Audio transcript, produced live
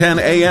10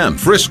 a.m.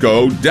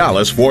 Frisco,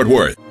 Dallas, Fort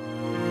Worth.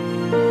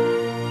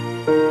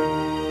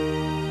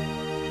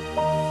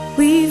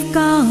 We've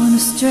gone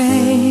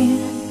astray,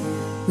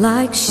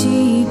 like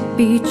sheep,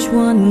 each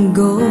one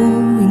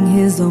going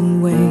his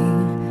own way.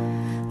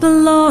 The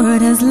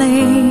Lord has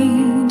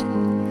laid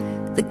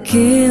the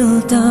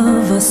guilt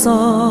of us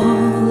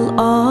all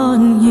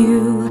on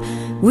you.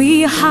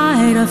 We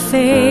hide our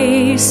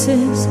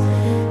faces,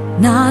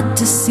 not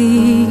to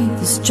see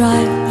the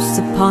stripes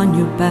upon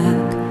your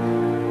back.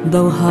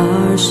 Though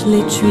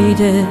harshly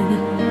treated,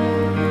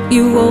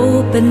 you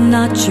open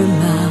not your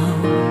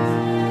mouth.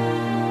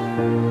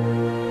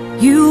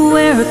 You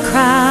wear a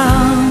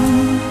crown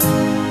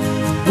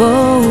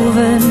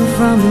woven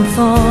from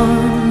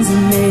thorns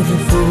and made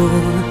of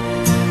wool.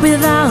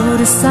 Without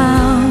a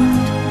sound,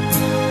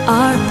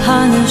 our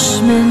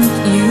punishment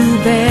you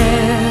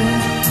bear.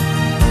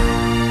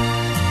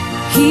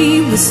 He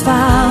was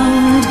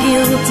found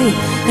guilty,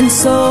 and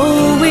so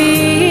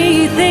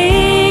we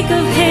think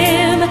of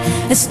him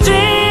as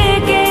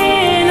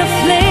stricken,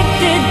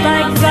 afflicted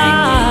by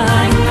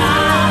God.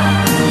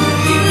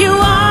 You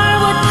are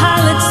what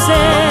Pilate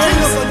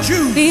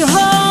says.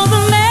 Behold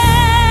the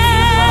man,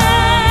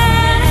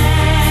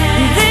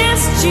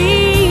 this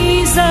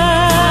Jesus,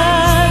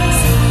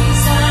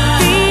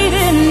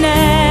 beaten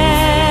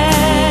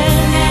and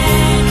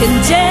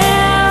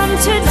condemned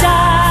to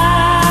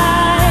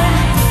die.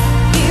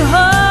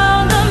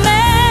 Behold the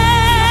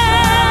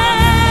man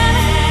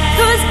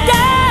whose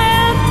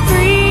death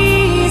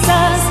frees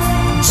us,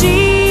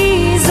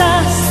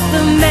 Jesus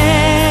the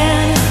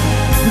man,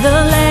 the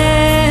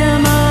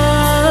Lamb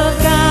of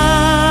God.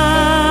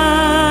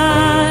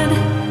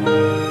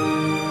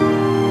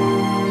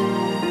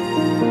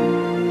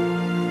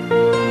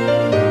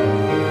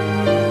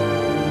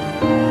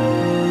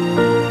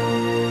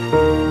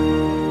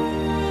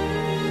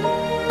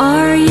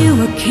 Are you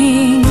a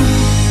king,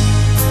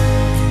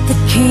 the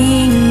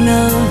king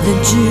of the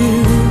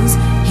Jews?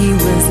 He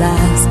was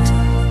asked,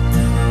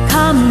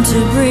 come to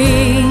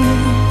bring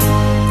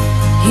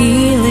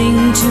healing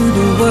to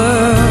the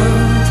world.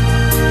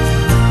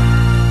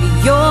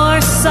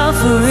 You're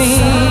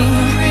suffering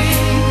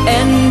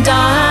and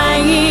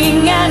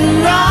dying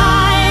and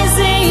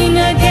rising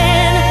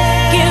again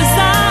gives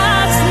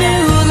us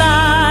new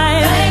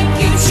life. Thank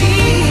you,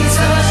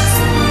 Jesus,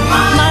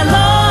 my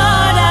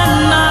Lord and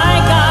my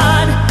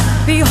God.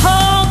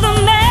 Behold the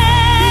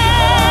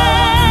man,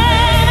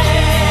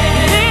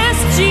 this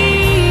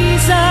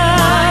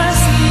Jesus,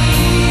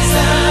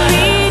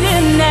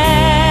 beaten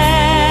and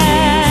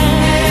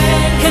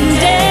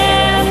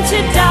condemned to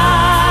die.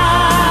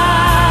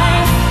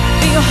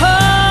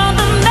 Behold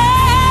the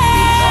man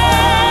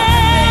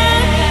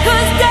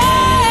whose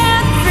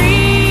death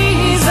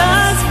frees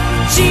us,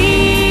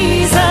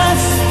 Jesus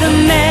the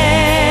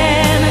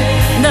man,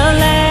 the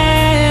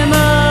Lamb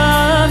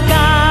of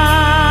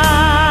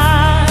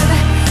God.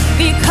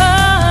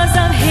 Because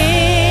of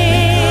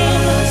him,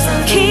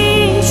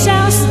 kings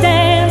shall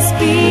stand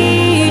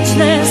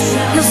speechless.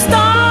 He'll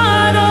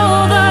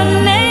startle the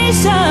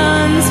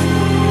nations.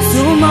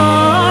 So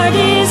marred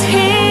is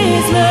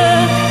his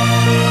love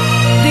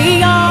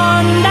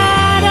beyond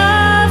that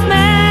of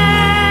man.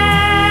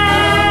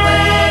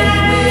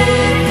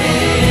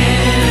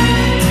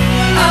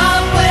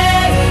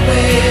 Away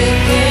with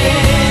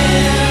him,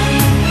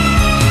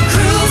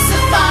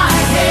 crucify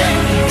him,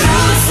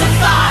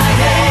 crucify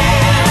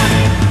him.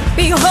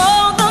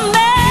 Behold the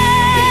man,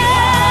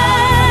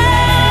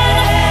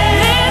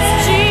 this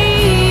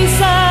Jesus,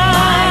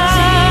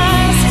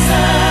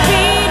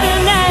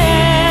 beaten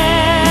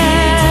and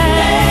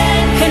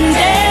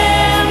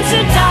condemned to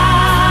die.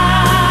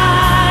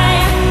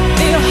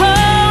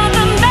 Behold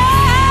the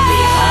man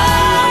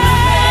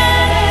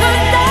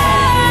whose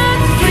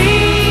death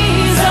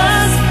frees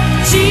us,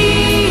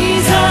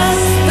 Jesus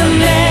the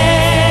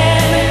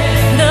man,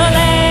 the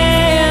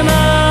Lamb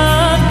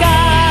of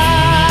God.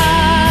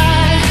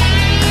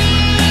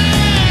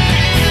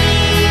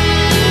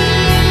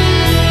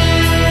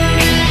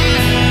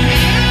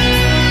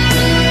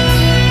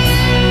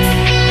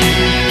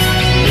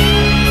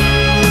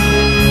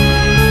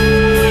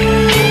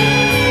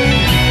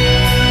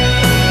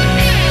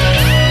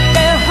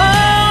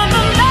 Behold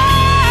the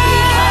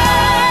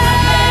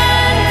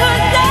man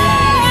whose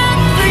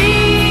death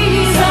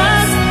frees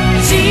us,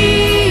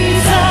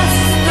 Jesus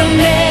the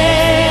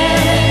man,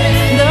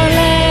 the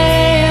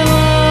Lamb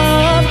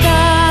of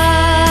God.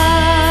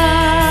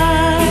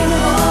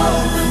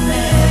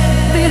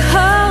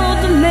 Behold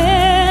the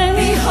man,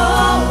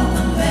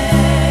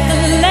 the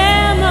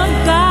Lamb of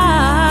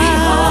God,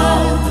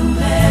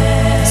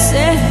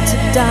 sent to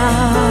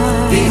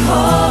die.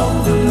 Behold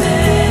the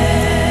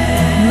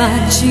man, my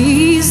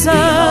Jesus, the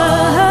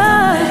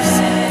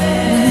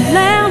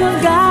Lamb of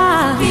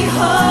God,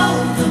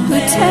 who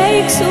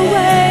takes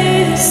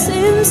away the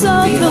sins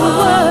of the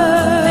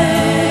world.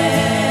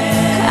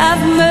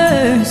 Have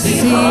mercy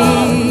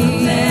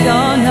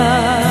on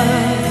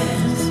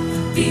us.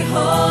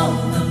 Behold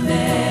the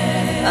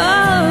man,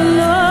 oh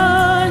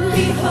Lord,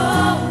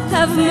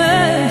 have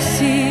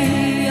mercy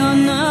on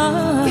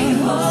us.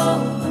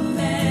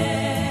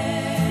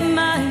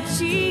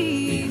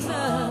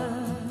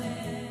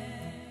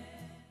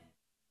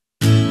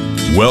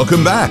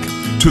 Welcome back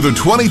to the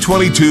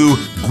 2022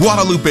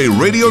 Guadalupe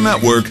Radio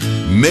Network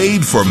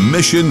Made for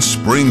Mission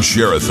Spring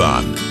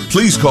Share-a-thon.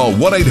 Please call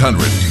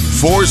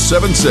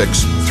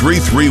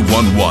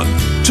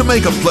 1-800-476-3311 to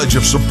make a pledge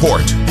of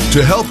support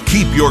to help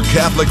keep your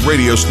Catholic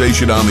radio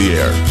station on the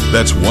air.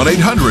 That's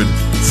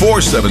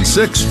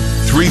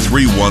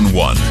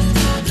 1-800-476-3311.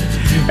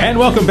 And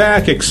welcome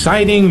back.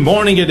 Exciting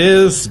morning it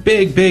is.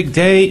 Big, big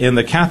day in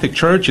the Catholic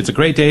Church. It's a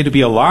great day to be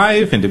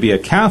alive and to be a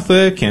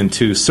Catholic and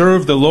to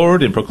serve the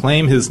Lord and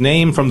proclaim His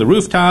name from the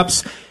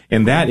rooftops.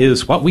 And that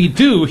is what we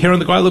do here on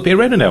the Guadalupe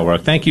Radio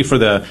Network. Thank you for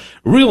the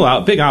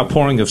big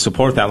outpouring of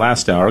support that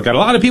last hour. Got a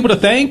lot of people to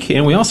thank,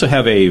 and we also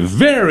have a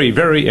very,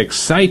 very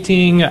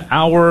exciting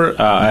hour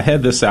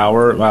ahead this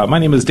hour. My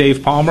name is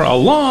Dave Palmer,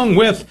 along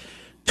with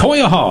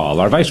Toya Hall,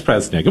 our Vice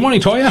President. Good morning,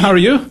 Toya. How are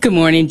you? Good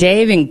morning,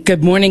 Dave, and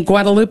good morning,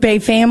 Guadalupe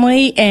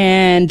family.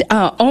 And,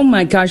 oh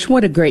my gosh,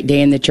 what a great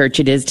day in the church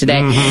it is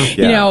today. Mm-hmm.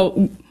 Yeah. You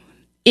know,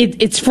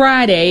 it's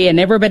Friday and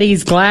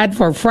everybody's glad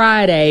for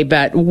Friday,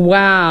 but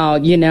wow,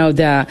 you know,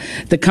 the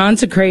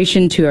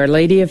consecration to Our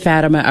Lady of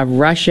Fatima of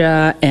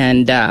Russia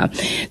and the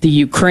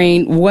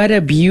Ukraine, what a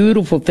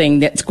beautiful thing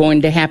that's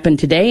going to happen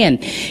today. And,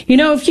 you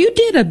know, if you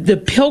did the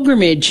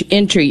pilgrimage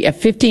entry of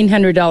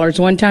 $1,500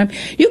 one time,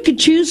 you could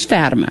choose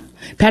Fatima.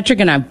 Patrick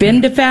and I have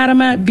been to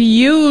Fatima.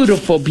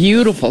 Beautiful,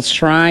 beautiful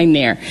shrine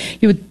there.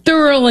 You would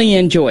thoroughly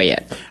enjoy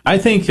it. I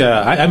think,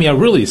 I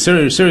really,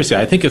 seriously,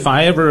 I think if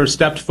I ever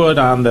stepped foot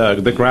on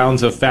the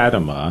grounds of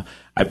Fatima,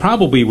 I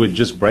probably would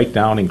just break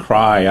down and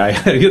cry.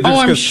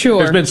 I'm sure.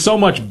 There's been so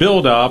much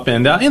build-up,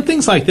 and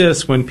things like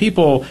this, when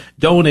people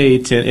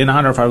donate in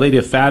honor of Our Lady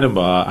of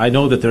Fatima, I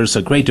know that there's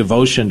a great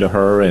devotion to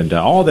her, and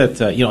all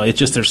that, it's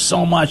just there's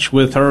so much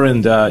with her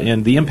and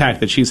the impact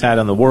that she's had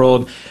on the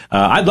world.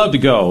 I'd love to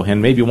go,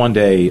 and maybe one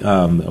day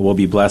we'll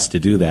be blessed to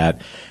do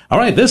that. All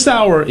right, this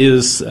hour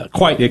is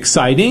quite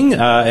exciting.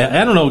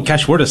 I don't know,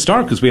 gosh, where to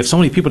start because we have so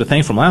many people to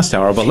thank from last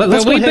hour. But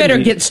let's go ahead. We better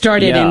get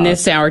started in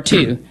this hour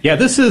too. Yeah,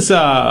 this is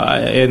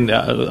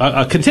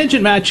a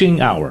contingent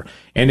matching hour.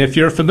 And if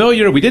you're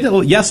familiar, we did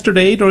it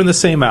yesterday during the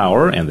same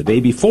hour and the day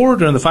before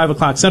during the 5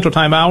 o'clock Central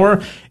Time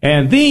hour.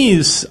 And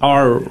these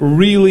are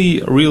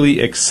really,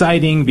 really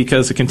exciting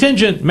because the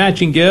contingent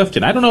matching gift,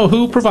 and I don't know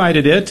who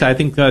provided it. I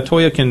think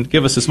Toya can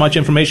give us as much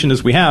information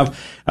as we have.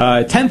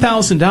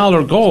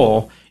 $10,000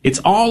 goal. It's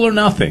all or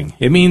nothing.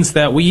 It means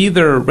that we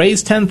either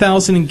raise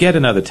 $10,000 and get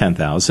another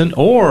 $10,000,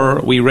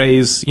 or we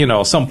raise,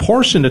 some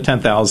portion of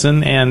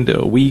 $10,000 and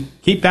we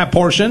keep that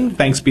portion,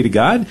 thanks be to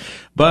God,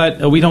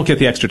 but we don't get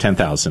the extra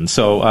 $10,000.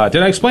 So,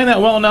 did I explain that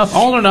well enough?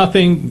 All or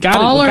nothing. Got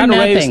to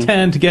raise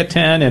 10 to get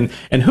 10.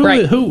 And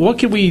who? What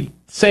can we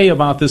say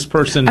about this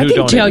person who donated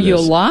I can tell you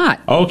this? A lot.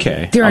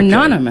 Okay. They're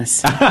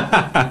anonymous.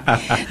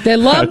 They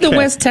love the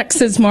West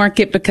Texas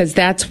market because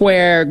that's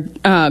where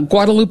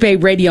Guadalupe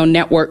Radio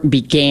Network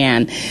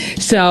began.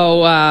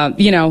 So,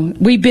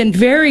 we've been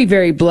very,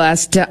 very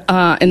blessed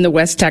in the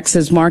West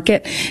Texas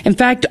market. In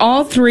fact,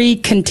 all 3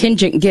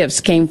 contingent gifts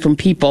came from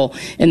people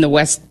in the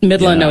West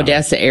Midland,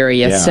 Odessa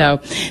area. Yeah. So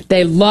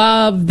they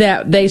love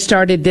that they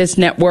started this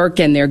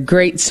network and they're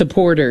great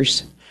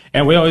supporters.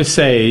 And we always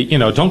say,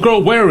 don't grow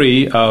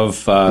weary of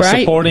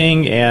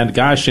supporting. And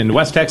gosh, in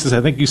West Texas,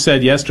 I think you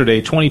said yesterday,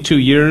 22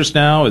 years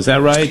now. Is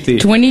that right?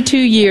 22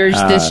 years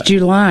this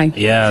July.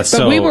 Yeah.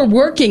 But we were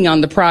working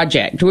on the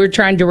project. We were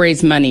trying to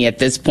raise money at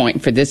this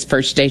point for this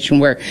first station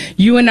where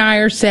you and I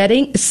are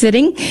sitting,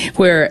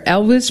 where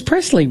Elvis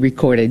Presley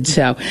recorded.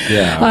 So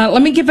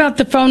let me give out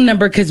the phone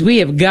number because we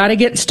have got to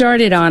get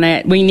started on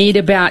it. We need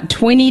about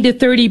 20 to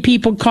 30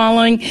 people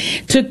calling.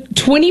 Took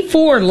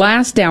 24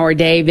 last hour,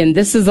 Dave, and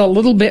this is a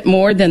little bit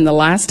more than the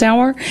last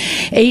hour.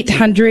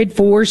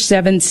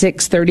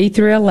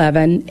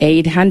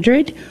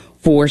 800-476-3311.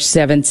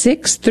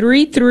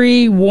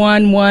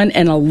 800-476-3311,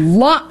 and a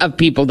lot of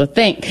people to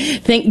thank.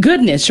 Thank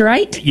goodness,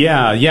 right?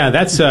 Yeah,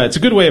 that's it's a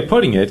good way of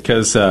putting it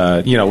because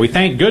we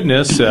thank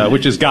goodness,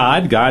 which is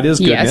God. God is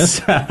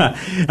goodness.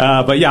 Yes.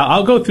 But yeah,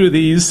 I'll go through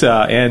these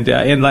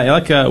and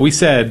like we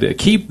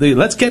said,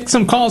 let's get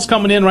some calls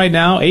coming in right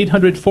now.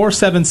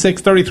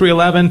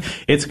 800-476-3311.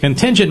 It's a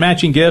contingent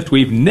matching gift.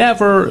 We've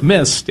never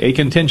missed a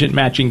contingent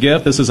matching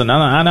gift. This is an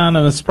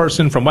anonymous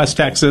person from West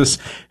Texas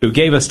who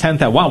gave us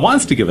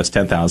wants to give us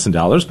 $10,000.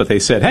 But they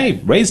said,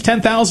 hey, raise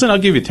 $10,000, I'll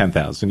give you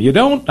 $10,000. You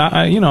don't,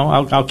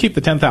 I'll keep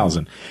the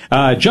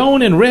 $10,000.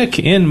 Joan and Rick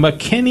in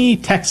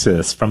McKinney,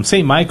 Texas, from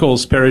St.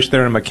 Michael's Parish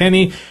there in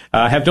McKinney,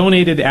 have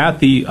donated at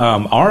the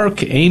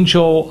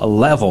Archangel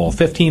level,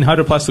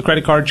 $1,500 plus the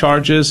credit card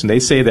charges, and they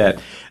say that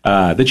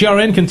the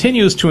GRN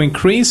continues to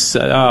increase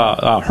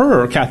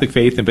her Catholic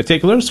faith in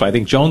particular. So I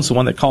think Joan's the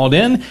one that called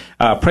in.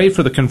 Pray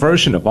for the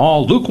conversion of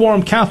all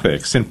lukewarm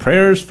Catholics and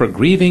prayers for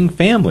grieving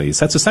families.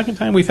 That's the second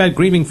time we've had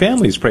grieving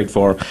families prayed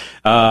for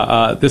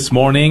this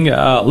morning.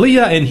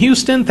 Leah in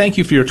Houston, thank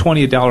you for your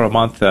 $20 a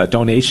month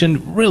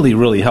donation. Really,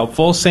 really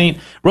helpful. St.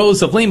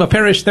 Rose of Lima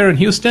Parish there in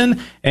Houston.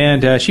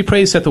 And she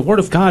prays that the Word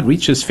of God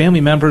reaches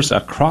family members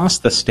across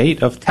the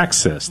state of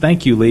Texas.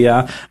 Thank you,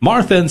 Leah.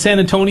 Martha in San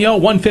Antonio,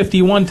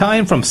 151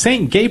 time from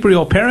St.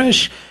 Gabriel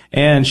Parish.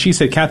 And she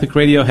said Catholic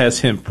radio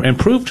has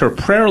improved her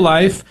prayer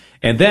life.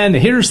 And then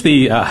here's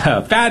the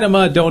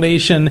Fatima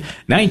donation,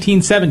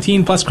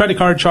 $19.17 plus credit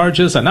card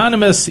charges,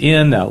 anonymous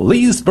in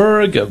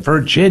Leesburg,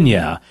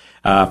 Virginia.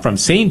 From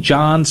St.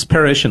 John's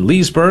Parish in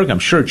Leesburg. I'm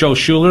sure Joe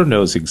Schuler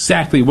knows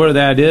exactly where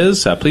that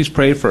is. Please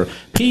pray for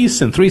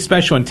peace and 3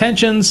 special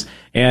intentions.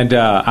 And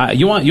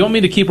you want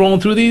me to keep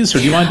rolling through these, or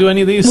do you want to do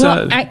any of these?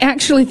 Well, I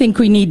actually think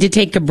we need to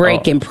take a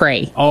break and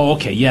pray. Oh,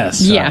 okay,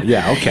 yes.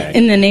 Yeah. Okay.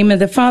 In the name of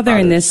the Father,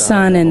 and the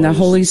Son, and the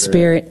Holy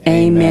Spirit.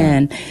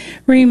 Amen.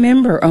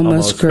 Remember, O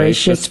most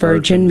gracious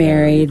Virgin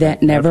Mary,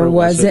 that never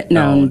was it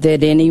known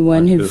that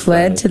anyone who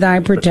fled to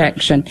thy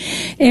protection,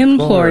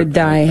 implored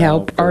thy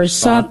help, or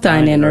sought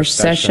thine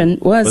intercession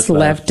was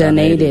left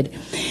unaided.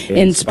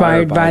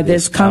 Inspired by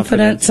this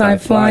confidence, I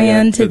fly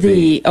unto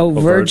thee, O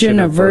Virgin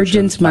of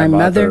Virgins, my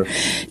Mother.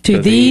 To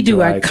thee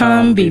do I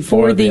come,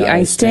 before thee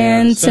I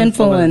stand,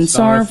 sinful and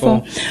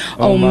sorrowful.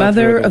 O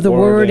Mother of the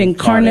Word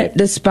incarnate,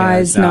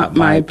 despise not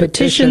my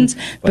petitions,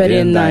 but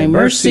in thy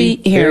mercy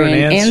hear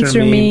and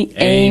answer me.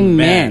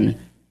 Amen.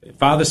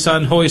 Father,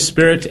 Son, Holy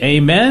Spirit,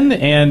 amen.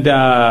 And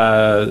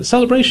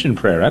celebration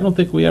prayer. I don't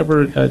think we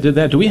ever did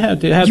that. Do we have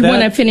to have you that? You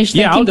want to finish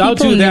thanking people? Yeah, I'll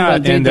do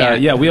that. And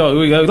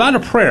we got a lot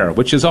of prayer,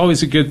 which is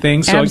always a good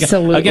thing. So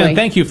Absolutely. Again,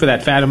 thank you for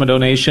that Fatima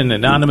donation,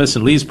 anonymous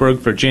in Leesburg,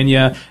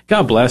 Virginia.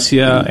 God bless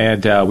you.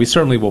 And we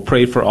certainly will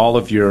pray for all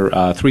of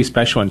your 3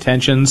 special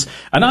intentions.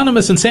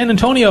 Anonymous in San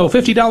Antonio,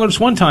 $50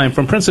 one time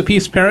from Prince of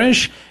Peace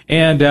Parish.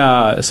 And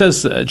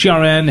says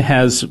GRN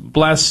has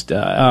blessed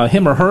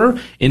him or her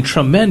in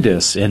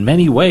tremendous, in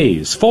many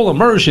ways, full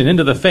immersion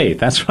into the faith.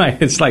 That's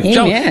right. It's like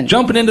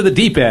jumping into the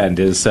deep end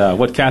is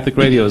what Catholic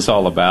radio is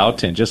all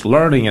about, and just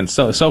learning and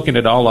soaking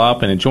it all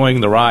up and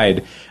enjoying the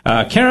ride.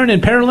 Karen in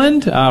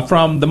Pearland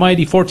from the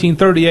mighty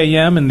 1430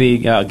 a.m. in the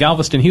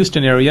Galveston,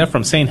 Houston area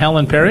from St.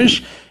 Helen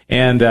Parish.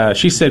 And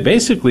she said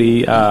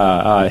basically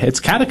it's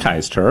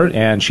catechized her,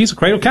 and she's a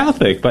cradle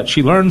Catholic, but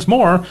she learns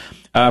more.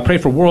 Pray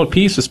for world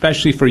peace,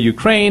 especially for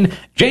Ukraine.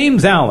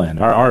 James Allen,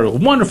 our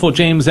wonderful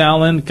James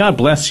Allen, God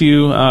bless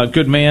you,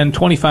 good man,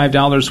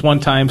 $25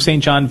 one time,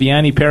 St. John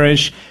Vianney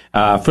Parish.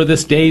 For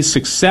this day's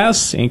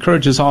success,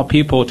 encourages all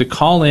people to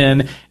call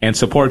in and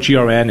support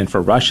GRN and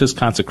for Russia's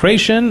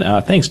consecration.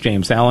 Thanks,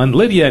 James Allen.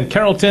 Lydia in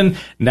Carrollton,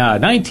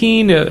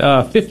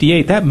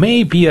 1958. That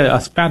may be a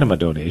Fatima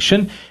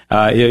donation.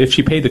 If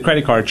she paid the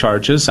credit card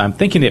charges, I'm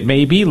thinking it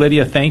may be.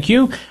 Lydia, thank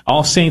you.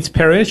 All Saints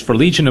Parish for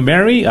Legion of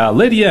Mary.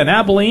 Lydia in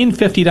Abilene,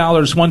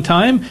 $50 one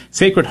time.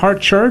 Sacred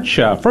Heart Church,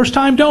 first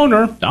time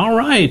donor. All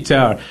right.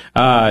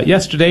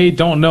 Yesterday,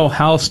 don't know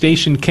how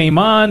station came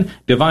on.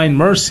 Divine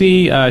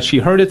Mercy, she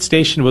heard it.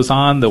 Station was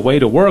on the way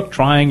to work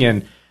trying,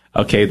 and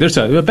okay, there's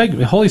a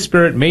big Holy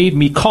Spirit made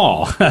me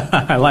call.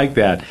 I like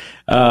that.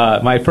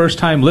 My first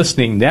time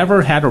listening,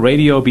 never had a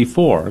radio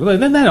before.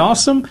 Isn't that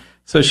awesome?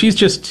 So she's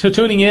just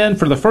tuning in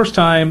for the first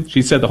time.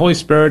 She said the Holy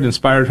Spirit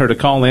inspired her to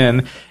call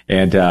in,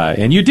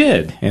 and you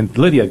did. And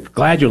Lydia,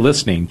 glad you're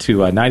listening to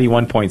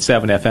 91.7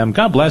 FM.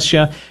 God bless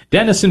you.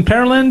 Dennis in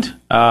Pearland,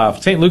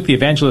 St. Luke the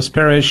Evangelist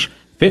Parish,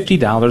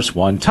 $50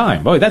 one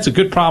time. Boy, that's a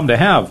good problem to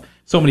have.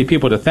 So many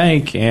people to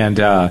thank, and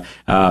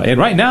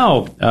right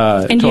now,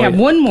 and you have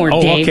one more.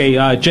 Dave. Okay.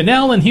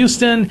 Janelle in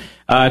Houston,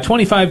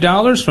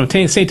 $25 from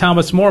St.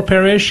 Thomas More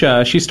Parish.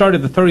 She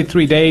started the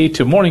 33-day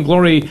to Morning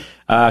Glory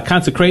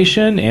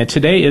consecration, and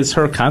today is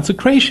her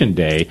consecration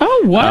day.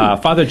 Oh, wow!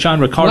 Father John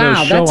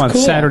Ricardo's show on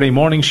cool. Saturday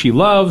morning. She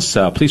loves.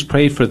 Please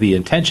pray for the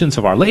intentions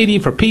of Our Lady,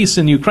 for peace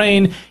in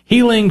Ukraine,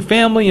 healing,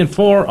 family, and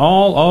for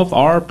all of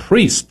our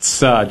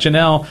priests.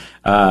 Janelle.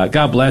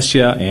 God bless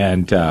you,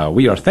 and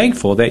we are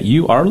thankful that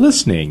you are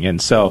listening.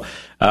 And so,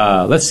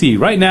 let's see.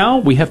 Right now,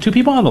 we have 2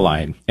 people on the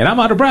line, and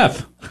I'm out of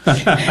breath.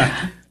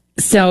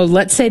 So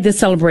let's say the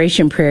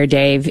celebration prayer,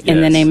 Dave. Yes.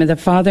 In the name of the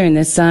Father, and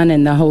the Son,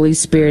 and the Holy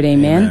Spirit.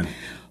 Amen.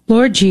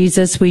 Lord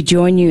Jesus, we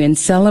join you in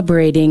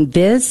celebrating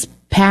this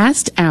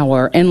past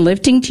hour and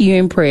lifting to you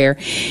in prayer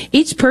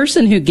each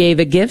person who gave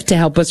a gift to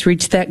help us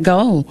reach that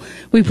goal.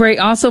 We pray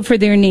also for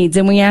their needs,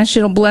 and we ask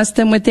you to bless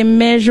them with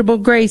immeasurable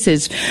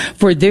graces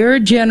for their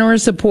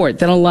generous support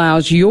that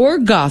allows your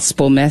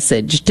gospel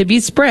message to be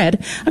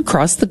spread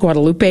across the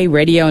Guadalupe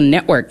Radio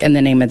Network. In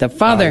the name of the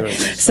Father,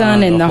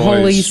 Son, and the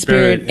Holy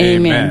Spirit.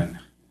 Amen.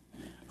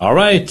 All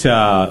right,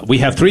 we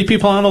have 3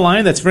 people on the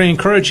line. That's very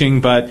encouraging,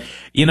 but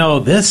you know,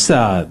 this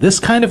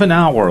kind of an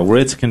hour where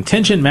it's a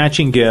contingent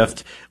matching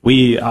gift,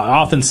 we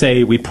often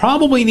say we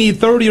probably need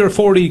 30 or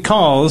 40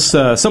 calls.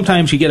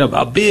 Sometimes you get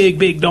a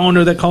big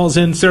donor that calls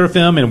in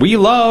Seraphim, and we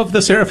love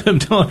the Seraphim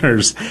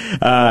donors.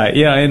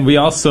 And we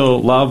also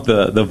love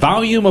the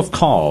volume of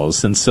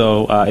calls. And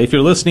so, if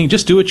you're listening,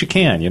 just do what you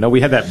can. You know,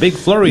 we had that big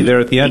flurry there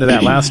at the end of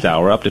that last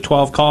hour, up to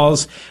 12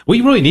 calls.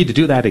 We really need to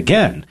do that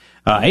again.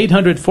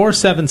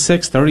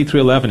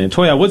 800-476-3311. And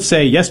Toy, I would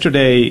say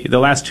yesterday, the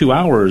last 2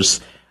 hours,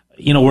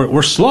 you know,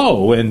 we're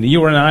slow, and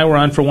you and I were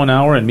on for 1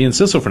 hour, and me and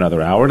Sissel for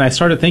another hour, and I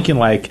started thinking,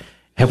 like,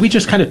 have we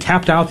just kind of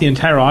tapped out the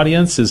entire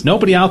audience? Is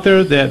nobody out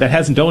there that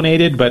hasn't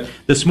donated? But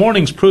this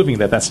morning's proving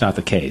that that's not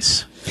the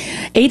case.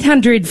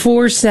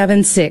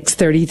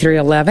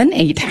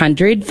 800-476-3311,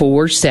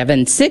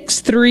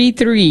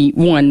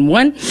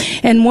 800-476-3311,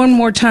 and one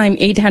more time,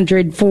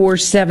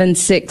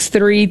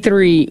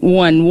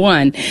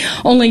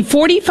 800-476-3311. Only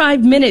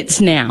 45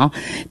 minutes now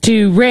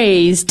to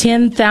raise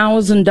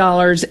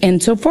 $10,000,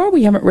 and so far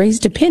we haven't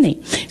raised a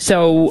penny.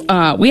 So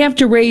we have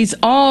to raise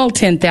all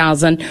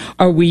 $10,000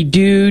 or we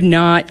do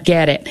not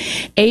get it.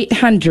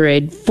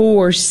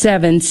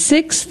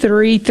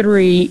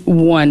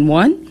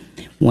 800-476-3311.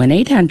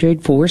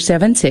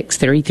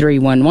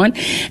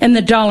 1-800-476-3311. And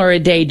the $1 a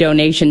day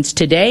donations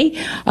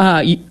today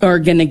are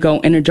going to go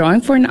in a drawing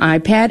for an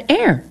iPad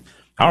Air.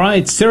 All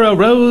right, Sarah,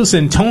 Rose,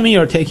 and Tony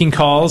are taking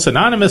calls.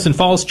 Anonymous in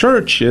Falls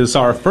Church is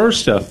our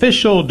first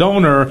official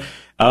donor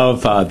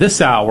of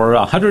this hour,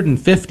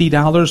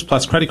 $150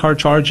 plus credit card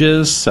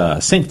charges,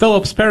 St.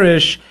 Philip's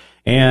Parish.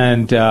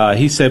 And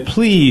he said,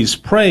 please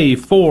pray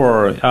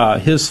for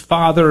his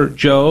father,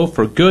 Joe,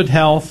 for good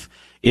health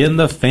in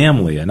the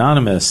family.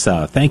 Anonymous,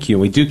 thank you.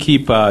 We do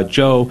keep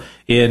Joe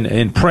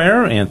in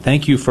prayer, and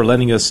thank you for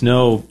letting us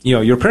know,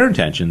 your prayer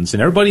intentions.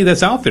 And everybody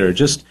that's out there,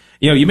 just,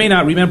 you may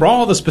not remember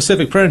all the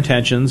specific prayer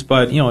intentions,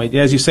 but,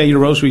 as you say your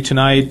rosary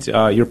tonight,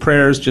 your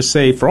prayers, just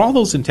say for all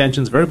those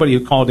intentions of everybody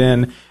who called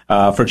in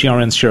for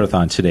GRN's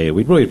Share-a-thon today.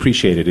 We'd really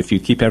appreciate it if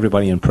you'd keep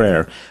everybody in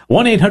prayer.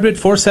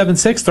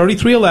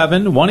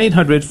 1-800-476-3311,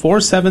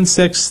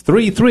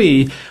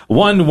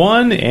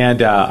 1-800-476-3311.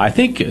 And I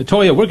think,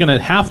 Toya, we're going to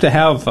have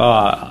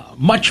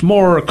much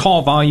more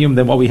call volume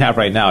than what we have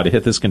right now to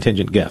hit this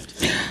contingent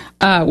gift.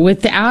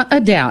 Without a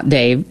doubt,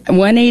 Dave.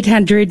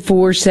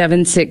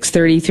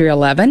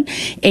 1-800-476-3311,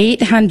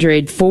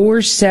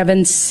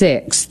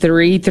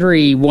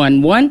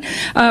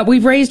 800-476-3311.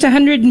 We've raised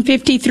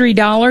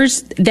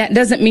 $153. That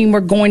doesn't mean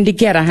we're going to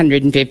get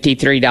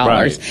 $153.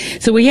 Right.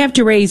 So we have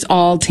to raise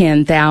all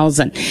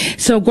 $10,000.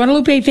 So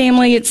Guadalupe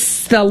family,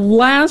 it's the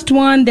last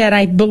one that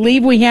I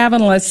believe we have,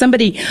 unless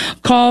somebody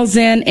calls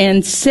in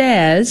and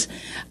says,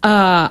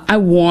 I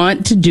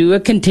want to do a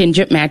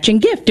contingent matching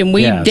gift. And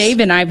Yes. Dave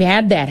and I've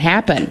had that happen.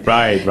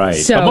 Right.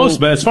 So,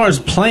 but as far as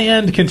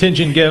planned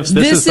contingent gifts,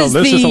 this is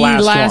the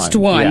last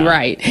one. Yeah.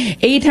 Right.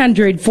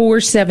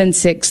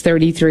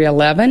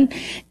 800-476-3311,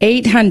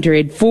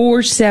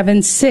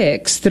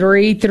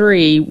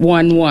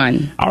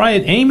 800-476-3311. All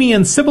right, Amy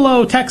in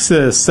Cibolo,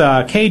 Texas,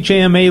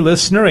 KJMA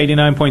listener,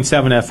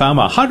 89.7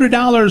 FM,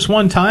 $100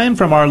 one time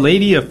from Our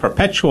Lady of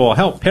Perpetual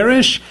Help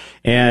Parish.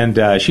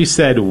 And she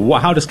said,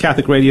 how does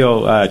Catholic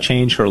radio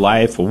change her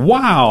life?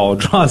 Wow,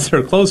 draws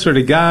her closer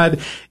to God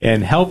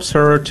and helps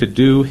her to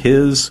do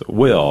His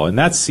will. And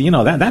that's,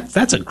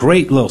 that's a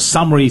great little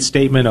summary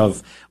statement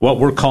of what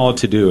we're called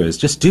to do, is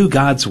just do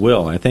God's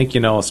will. I think,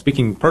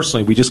 speaking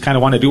personally, we just kind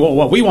of want to do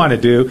what we want to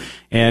do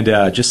and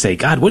just say,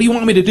 God, what do you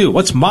want me to do?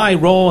 What's my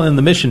role in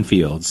the mission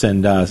fields?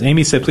 And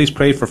Amy said, please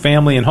pray for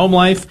family and home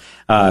life.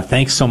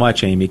 Thanks so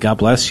much, Amy. God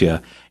bless you.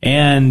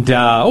 And,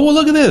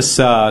 look at this.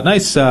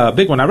 Nice,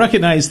 big one. I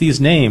recognize these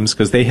names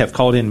because they have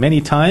called in many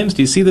times.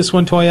 Do you see this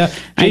one, Toya?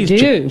 I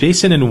do.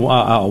 Jason and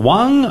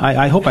Wang.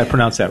 I hope I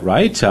pronounced that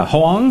right.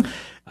 Hoang.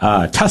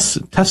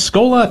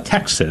 Tuscola,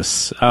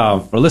 Texas,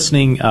 for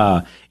listening,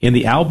 in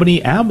the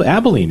Albany,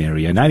 Abilene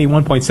area,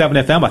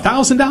 91.7 FM,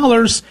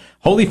 $1,000.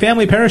 Holy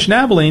Family Parish in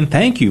Abilene.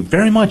 Thank you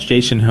very much,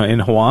 Jason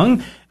and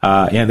Hoang.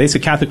 And they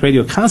said Catholic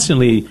radio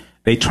constantly,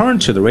 they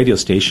turned to the radio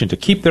station to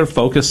keep their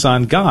focus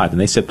on God.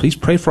 And they said, please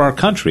pray for our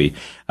country.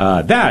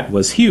 That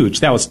was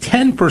huge. That was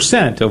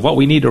 10% of what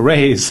we need to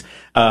raise,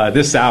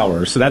 this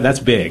hour. So that's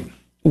big.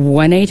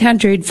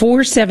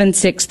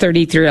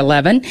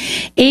 1-800-476-3311,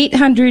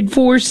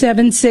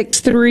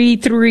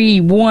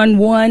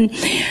 800-476-3311.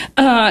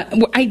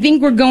 I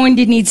think we're going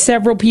to need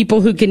several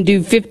people who can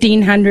do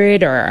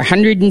 $1,500 or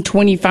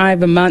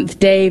 $125 a month,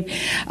 Dave,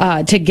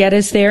 to get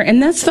us there.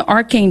 And that's the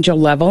Archangel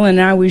level. And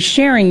I was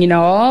sharing,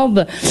 all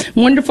the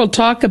wonderful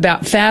talk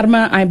about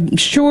Fatima. I'm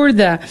sure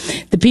the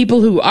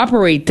people who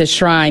operate the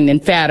shrine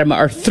in Fatima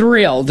are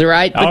thrilled,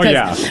 right?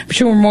 Because I'm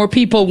sure more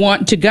people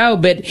want to go.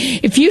 But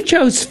if you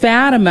chose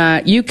Fatima,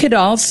 you could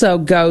also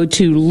go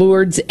to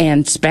Lourdes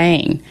and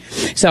Spain.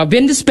 So I've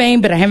been to Spain,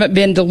 but I haven't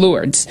been to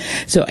Lourdes.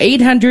 So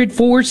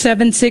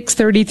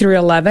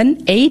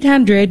 800-476-3311,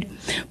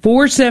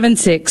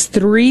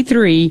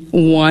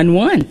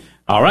 800-476-3311.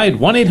 All right,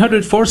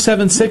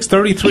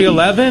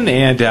 1-800-476-3311,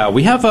 and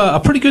we have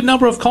a pretty good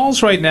number of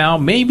calls right now.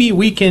 Maybe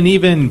we can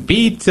even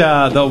beat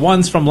the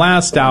ones from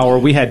last hour.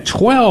 We had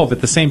 12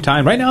 at the same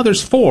time. Right now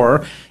there's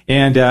 4,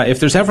 and if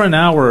there's ever an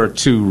hour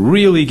to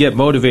really get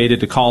motivated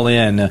to call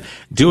in,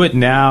 do it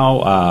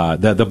now.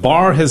 The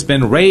bar has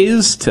been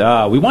raised.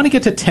 We want to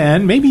get to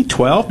 10, maybe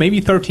 12,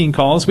 maybe 13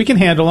 calls. We can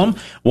handle them.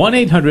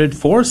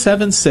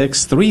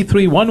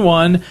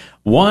 1-800-476-3311.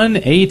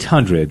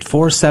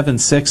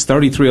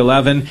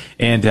 1-800-476-3311.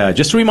 And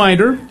just a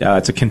reminder,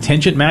 it's a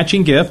contingent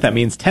matching gift. That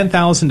means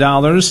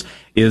 $10,000.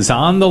 is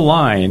on the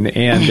line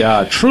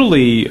and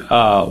truly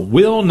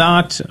will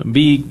not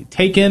be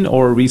taken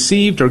or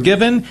received or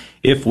given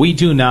if we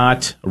do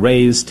not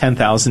raise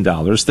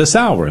 $10,000 this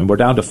hour. And we're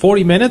down to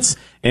 40 minutes,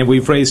 and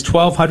we've raised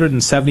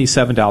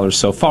 $1,277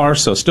 so far,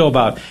 so still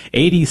about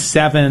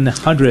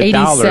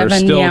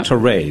 $8,700 still to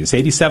raise.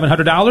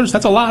 $8,700,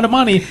 that's a lot of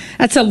money.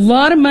 That's a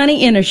lot of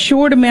money in a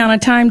short amount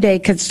of time,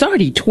 Dave, because it's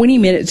already 20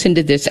 minutes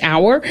into this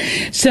hour.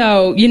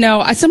 So,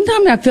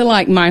 sometimes I feel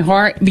like my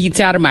heart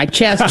beats out of my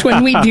chest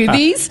when we do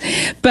these.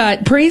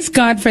 But praise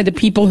God for the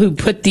people who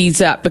put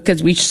these up,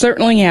 because we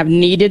certainly have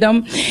needed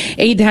them.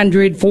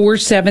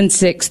 800-476-3311.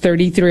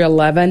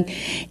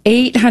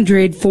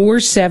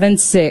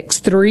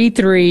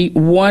 800-476-3311.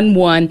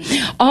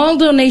 All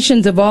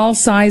donations of all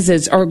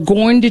sizes are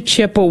going to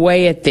chip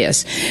away at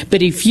this.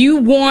 But if you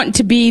want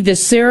to be the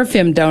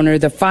Seraphim donor,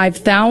 the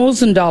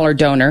 $5,000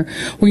 donor,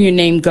 where your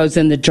name goes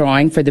in the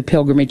drawing for the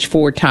pilgrimage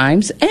 4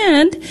 times,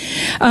 and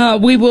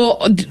we will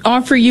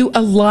offer you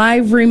a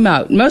live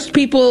remote. Most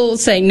people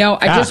say, no,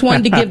 I just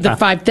wanted to give the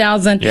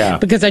 $5,000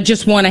 because I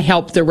just want to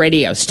help the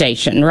radio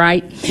station,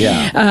 right?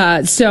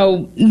 Yeah.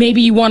 So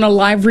maybe you want a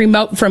live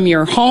remote from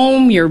your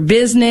home, your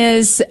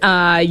business,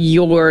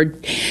 your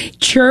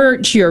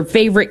church, your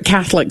favorite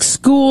Catholic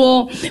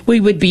school.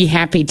 We would be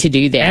happy to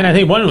do that. And I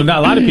think a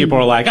lot of people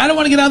are like, I don't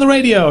want to get on the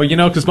radio,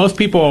 because most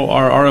people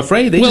are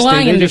afraid. They just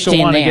don't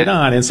want to get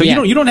on. And so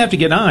you don't have to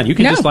get on. You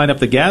can just line up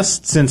the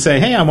guests and say,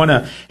 hey, I want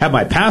to have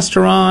my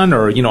pastor on,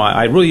 or,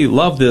 I really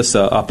love this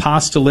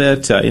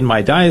apostolate in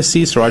my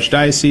diocese or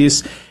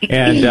archdiocese.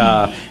 And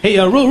hey,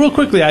 real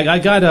quickly, I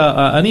got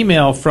an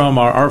email from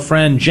our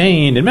friend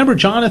Jane. And remember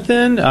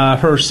Jonathan,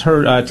 her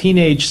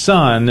teenage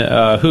son,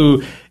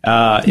 who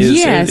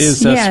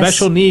is a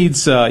special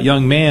needs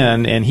young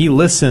man, and he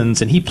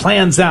listens and he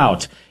plans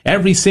out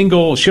every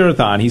single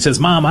Share-a-thon. He says,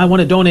 Mom, I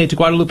want to donate to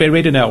Guadalupe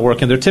Radio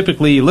Network. And they're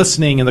typically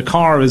listening in the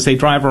car as they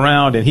drive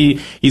around. And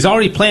he's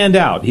already planned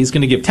out. He's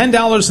going to give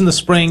 $10 in the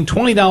spring,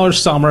 $20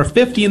 summer,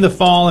 $50 in the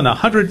fall, and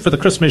 $100 for the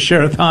Christmas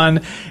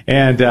Share-a-thon.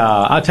 And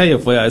I'll tell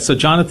you, so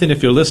Jonathan,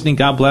 if you're listening,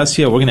 God bless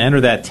you. We're going to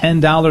enter that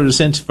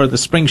 $10 in for the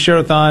spring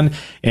Share-a-thon.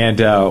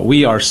 And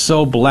we are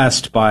so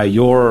blessed by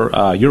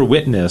your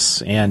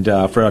witness. And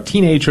for a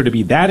teenager to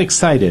be that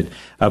excited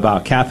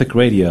about Catholic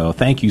radio,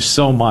 thank you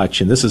so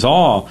much. And this is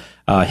all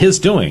his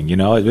doing, it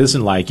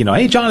isn't like,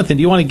 hey, Jonathan,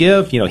 do you want to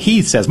give?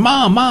 He says,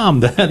 Mom,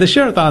 the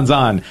Share-a-thon's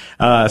on.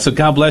 So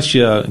God bless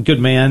you, good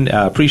man.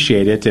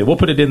 Appreciate it. We'll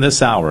put it in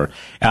this hour.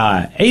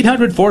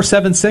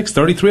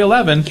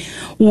 800-476-3311.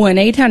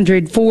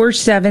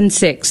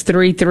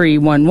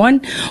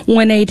 1-800-476-3311.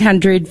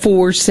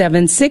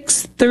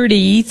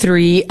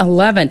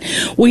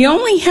 1-800-476-3311. We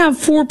only have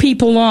 4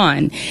 people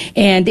on,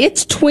 and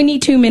it's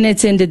 22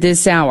 minutes into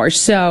this hour.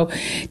 So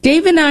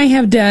Dave and I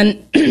have done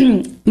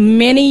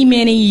many,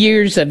 many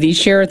years of these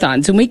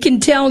Share-a-thons, and we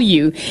can tell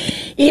you,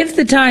 if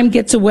the time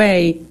gets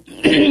away,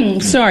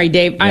 sorry,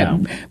 Dave, I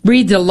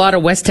breathed a lot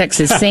of West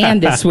Texas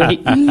sand this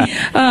week.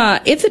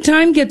 If the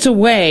time gets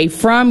away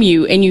from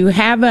you and you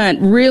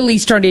haven't really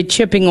started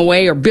chipping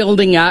away or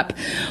building up,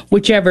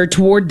 whichever,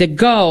 toward the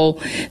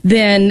goal,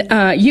 then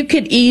you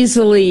could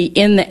easily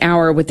end the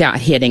hour without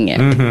hitting it.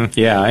 Mm-hmm.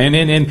 Yeah,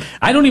 and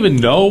I don't even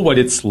know what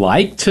it's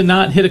like to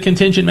not hit a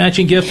contingent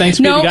matching gift. Thanks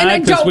be to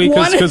God,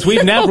 because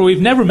we've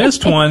never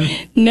missed one.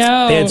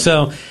 No, and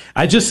so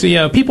I just,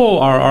 people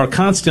are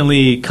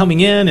constantly coming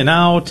in and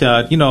out.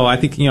 I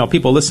think,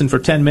 people listen for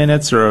 10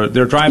 minutes, or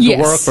their drive to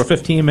work for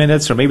 15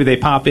 minutes, or maybe they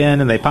pop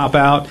in and they pop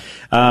out.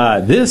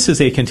 This is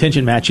a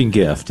contingent matching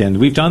gift, and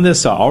we've done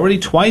this already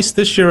twice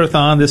this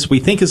Share-a-thon. This we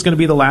think is going to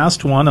be the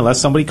last one, unless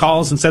somebody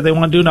calls and said they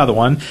want to do another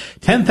one.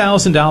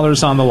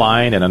 $10,000 on the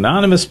line. An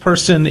anonymous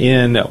person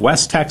in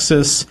West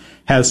Texas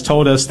has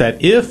told us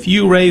that if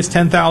you raise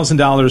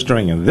 $10,000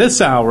 during this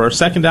hour,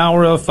 second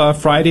hour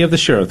of Friday of the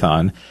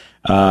Share-a-thon,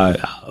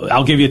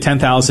 I'll give you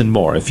 10,000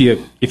 more. If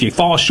you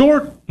fall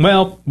short,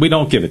 well, we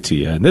don't give it to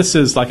you. And this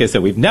is, like I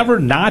said, we've never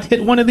not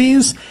hit one of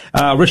these.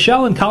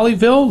 Rochelle in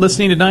Colleyville,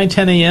 listening to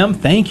 910 a.m.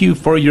 Thank you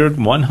for your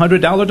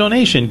 $100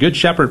 donation. Good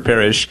Shepherd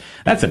Parish.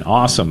 That's an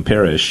awesome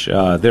parish.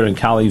 There in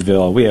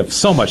Colleyville. We have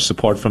so much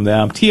support from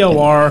them.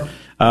 TOR.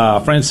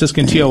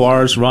 Franciscan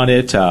TORs run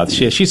it.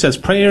 She says,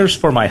 prayers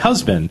for my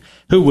husband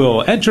who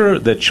will enter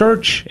the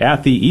church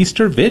at the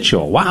Easter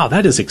Vigil. Wow,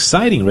 that is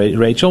exciting,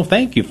 Rachel.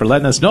 Thank you for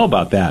letting us know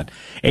about that.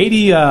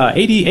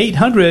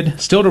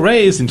 8,800 still to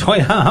raise, and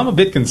I'm a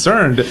bit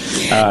concerned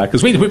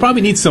because we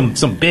probably need some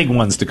big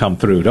ones to come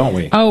through, don't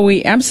we? Oh,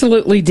 we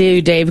absolutely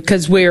do, Dave,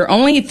 because we're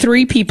only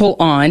 3 people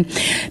on.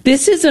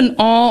 This is an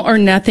all or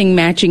nothing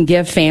matching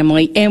gift,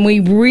 family, and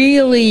we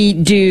really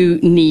do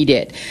need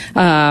it.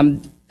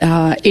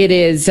 It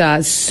is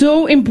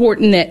so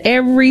important that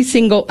every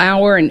single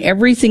hour and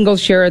every single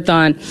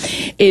share-a-thon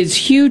is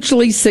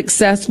hugely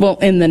successful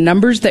in the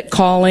numbers that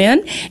call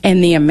in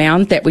and the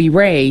amount that we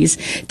raise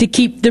to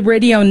keep the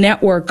radio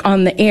network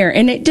on the air.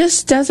 And it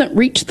just doesn't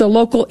reach the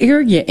local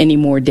area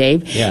anymore,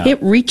 Dave. Yeah.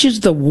 It reaches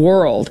the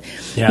world,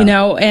 Yeah.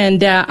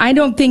 and I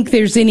don't think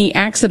there's any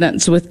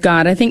accidents with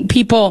God. I think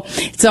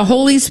it's a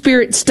Holy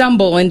Spirit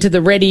stumble into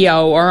the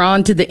radio or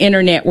onto the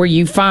internet where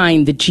you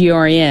find the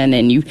GRN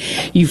and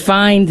you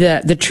find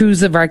the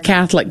truths of our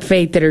Catholic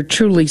faith that are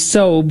truly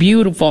so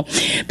beautiful.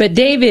 But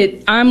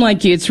David, I'm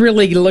like you, it's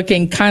really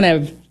looking kind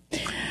of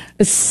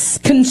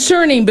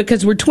concerning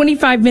because we're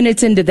 25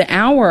 minutes into the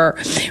hour.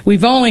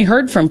 We've only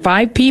heard from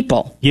 5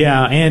 people.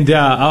 Yeah, and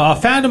a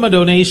Fatima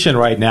donation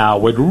right now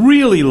would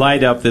really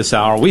light up this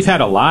hour. We've had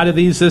a lot of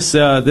these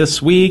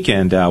this week,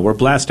 and we're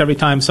blessed every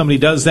time somebody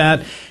does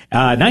that.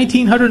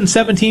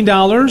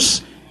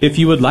 $1,917. If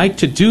you would like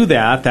to do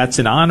that, that's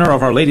in honor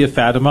of Our Lady of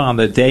Fatima on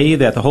the day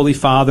that the Holy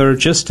Father,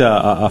 just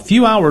a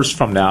few hours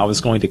from now,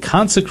 is going to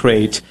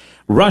consecrate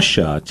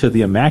Russia to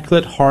the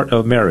Immaculate Heart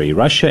of Mary.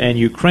 Russia and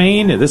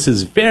Ukraine. This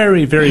is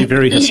very, very,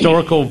 very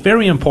historical,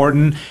 very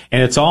important,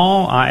 and it's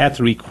all at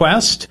the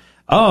request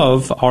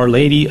of Our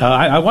Lady.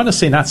 I want to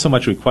say not so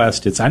much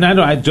request. It's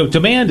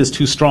demand is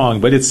too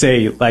strong, but it's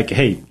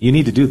hey, you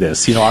need to do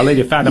this. Our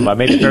Lady of Fatima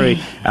made it very,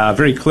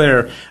 very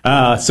clear.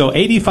 So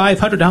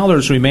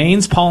 $8,500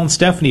 remains. Paul and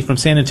Stephanie from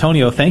San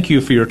Antonio, thank you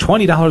for your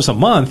 $20 a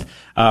month.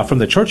 From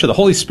the Church of the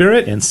Holy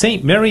Spirit in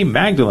St. Mary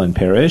Magdalene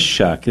Parish.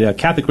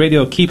 Catholic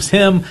Radio keeps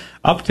him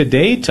up to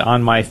date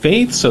on my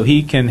faith so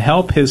he can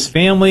help his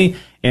family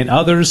and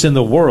others in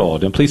the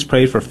world. And please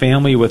pray for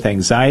family with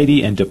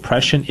anxiety and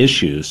depression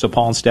issues. So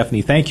Paul and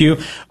Stephanie, thank you.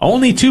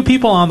 Only 2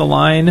 people on the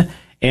line,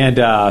 and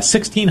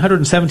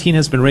 $1,617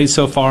 has been raised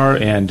so far.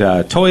 And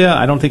Toya,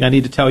 I don't think I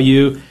need to tell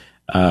you,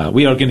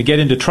 we are going to get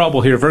into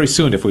trouble here very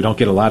soon if we don't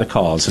get a lot of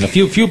calls. And a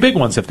few big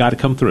ones have got to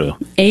come through.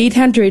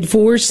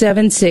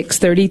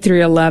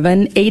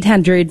 800-476-3311,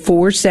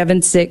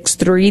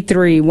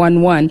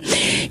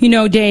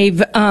 800-476-3311.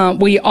 Dave,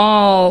 we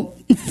all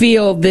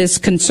feel this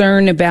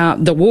concern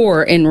about the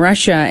war in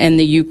Russia and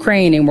the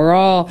Ukraine, and we're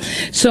all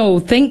so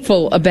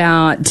thankful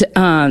about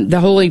the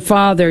Holy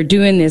Father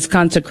doing this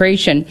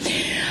consecration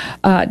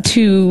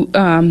to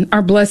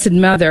our Blessed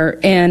Mother.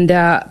 And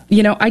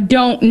I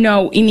don't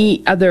know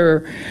any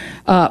other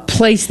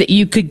place that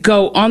you could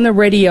go on the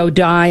radio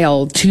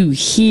dial to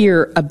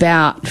hear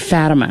about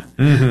Fatima,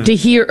 to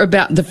hear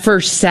about the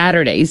first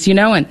Saturdays,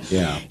 and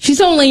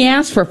she's only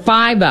asked for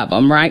 5 of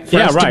them, right?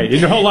 In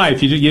your whole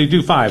life, you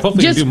do 5.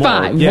 Hopefully just you do more.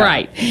 5,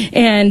 right.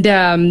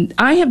 And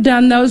I have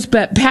done those,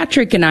 but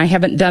Patrick and I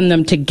haven't done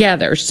them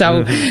together.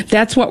 So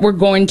that's what we're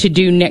going to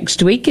do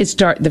next week, is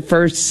start the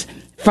first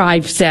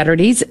 5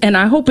 Saturdays, and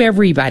I hope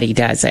everybody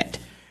does it.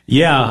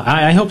 Yeah,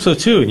 I hope so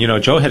too.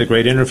 And Joe had a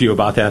great interview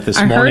about that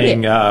this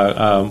morning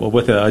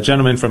with a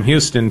gentleman from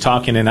Houston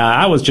talking, and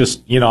I was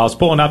just, I was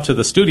pulling up to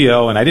the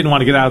studio, and I didn't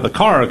want to get out of the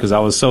car because I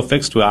was so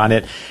fixed on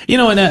it.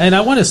 And I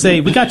want to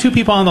say we got 2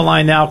 people on the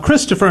line now.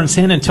 Christopher in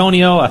San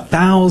Antonio,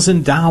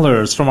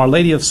 $1,000 from Our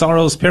Lady of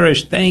Sorrows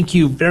Parish. Thank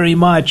you very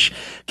much.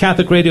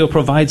 Catholic Radio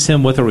provides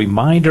him with a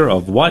reminder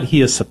of what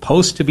he is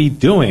supposed to be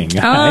doing.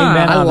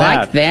 Amen on I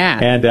like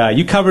that. And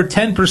you covered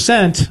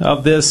 10%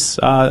 of this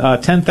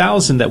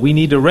 $10,000 that we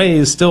need to raise.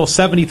 Still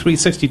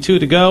 $73.62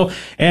 to go.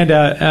 And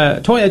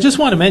Toya, I just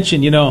want to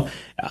mention,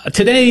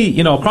 today,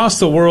 across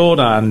the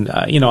world, on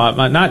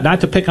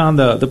not to pick on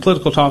the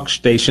political talk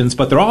stations,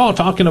 but they're all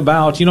talking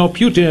about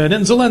Putin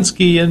and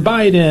Zelensky and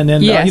Biden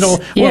and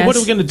what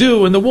are we going to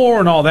do in the war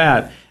and all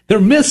that. They're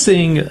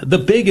missing the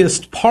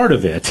biggest part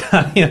of it.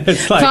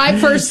 It's like 5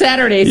 first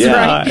Saturdays,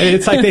 right?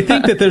 It's like they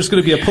think that there's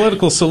going to be a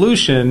political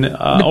solution,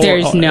 but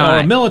there's not. Or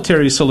a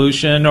military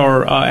solution,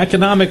 or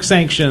economic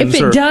sanctions.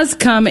 If it does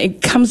come,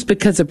 it comes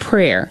because of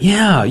prayer.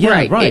 Yeah,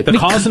 right. The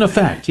cause and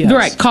effect. Yes.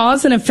 Right,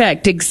 cause and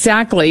effect,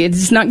 exactly.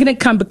 It's not going to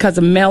come because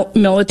of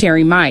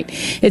military might.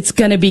 It's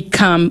going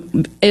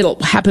to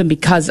it'll happen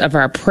because of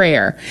our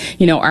prayer,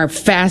 our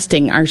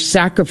fasting, our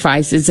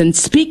sacrifices. And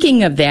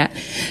speaking of that,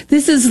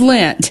 this is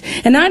Lent,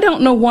 and I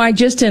don't know why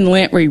just in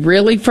Lent we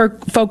really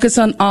focus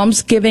on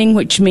almsgiving,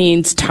 which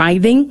means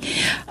tithing.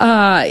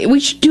 We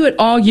should do it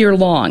all year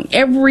long.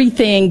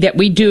 Everything that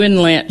we do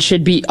in Lent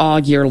should be all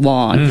year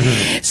long.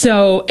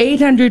 So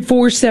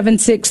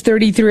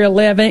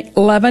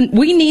 800-476-3311.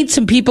 We need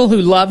some people who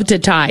love to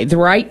tithe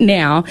right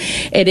now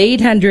at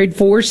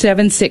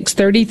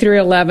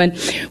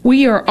 800-476-3311.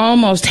 We are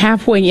almost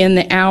halfway in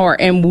the hour,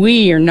 and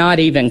we are not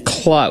even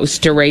close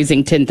to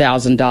raising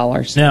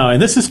 $10,000. No,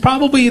 and this is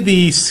probably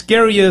the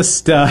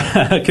scariest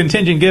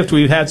contingent gift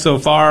we've had so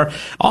far,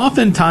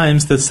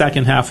 oftentimes the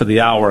second half of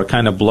the hour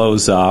kind of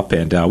blows up,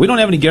 and we don't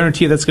have any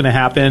guarantee that's going to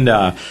happen.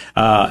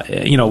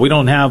 We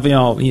don't have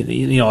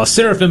a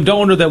Seraphim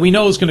donor that we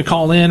know is going to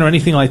call in or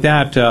anything like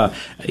that.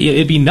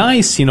 It'd be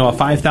nice, a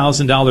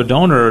 $5,000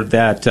 donor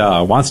that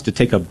wants to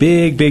take a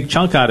big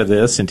chunk out of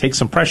this and take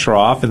some pressure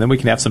off, and then we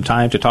can have some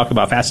time to talk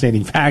about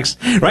fascinating facts.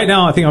 Right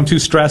now, I think I'm too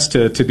stressed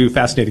to do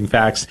fascinating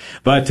facts,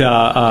 but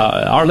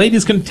Our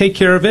Lady's going to take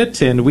care of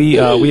it, and we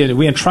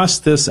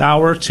entrust this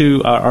hour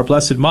to our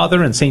Blessed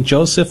Mother and Saint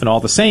Joseph and all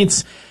the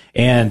saints.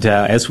 And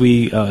as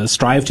we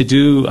strive to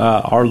do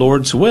our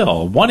Lord's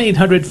will,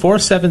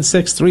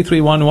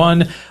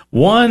 1-800-476-3311,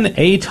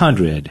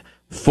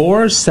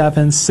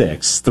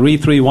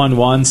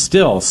 1-800-476-3311,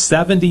 still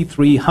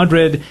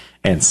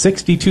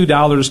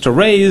 $7,362 to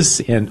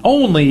raise, and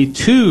only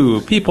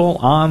 2 people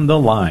on the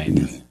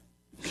line.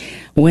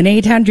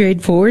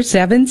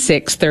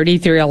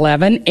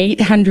 1-800-476-3311,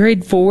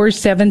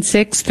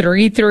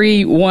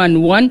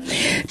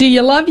 800-476-3311. Do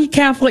you love your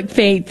Catholic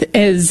faith?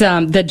 As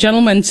the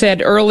gentleman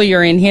said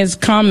earlier in his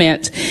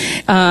comment,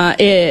 oh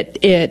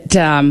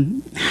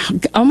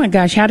my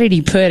gosh, how did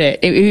he put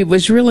it? It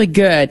was really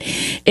good.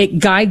 It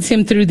guides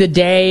him through the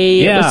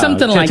day. Yeah, it was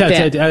something like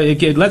that.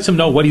 It lets him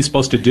know what he's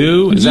supposed to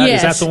do. Is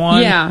that the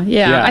one?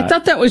 Yeah. I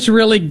thought that was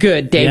really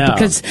good, Dave,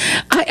 because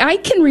I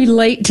can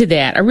relate to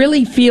that. I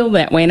really feel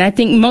that way, and I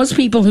think most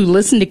people who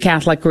listen to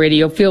Catholic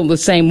radio feel the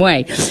same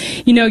way.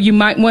 You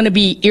might want to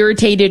be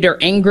irritated or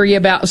angry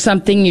about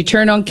something. You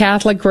turn on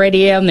Catholic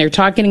radio, and they're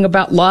talking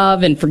about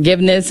love and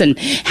forgiveness and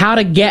how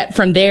to get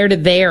from there to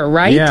there,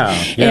 right? Yeah.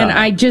 And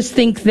I just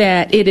think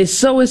that it is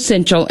so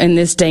essential in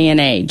this day and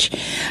age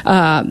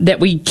that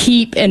we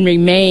keep and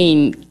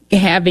remain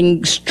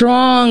having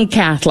strong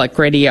Catholic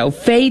radio,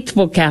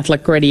 faithful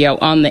Catholic radio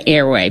on the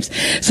airwaves.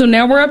 So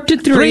now we're up to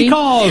 3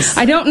 calls.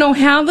 I don't know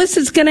how this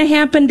is going to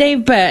happen,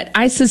 Dave, but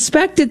I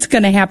suspect it's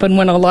going to happen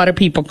when a lot of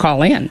people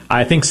call in.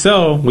 I think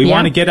so. We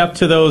want to get up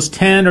to those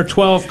 10 or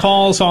 12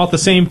 calls all at the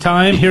same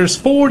time. Here's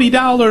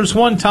 $40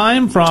 one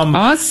time from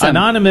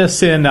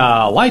Anonymous in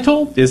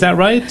Lytle. Is that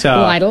right?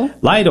 Lytle,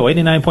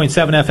 89.7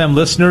 FM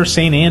listener,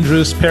 St.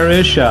 Andrew's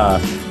Parish. They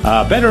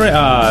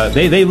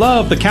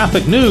love the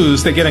Catholic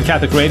news they get on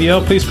Catholic radio.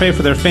 Please pray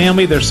for their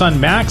family, their son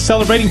Max,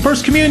 celebrating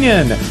First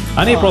Communion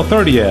on April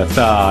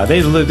 30th.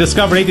 They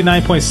discovered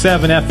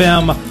 89.7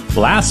 FM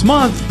last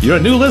month. You're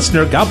a new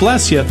listener. God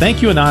bless you.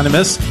 Thank you,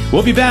 Anonymous.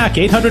 We'll be back.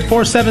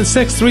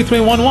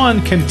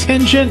 800-476-3311.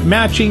 Contingent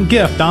matching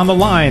gift on the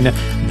line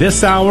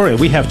this hour, and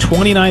we have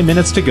 29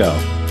 minutes to go.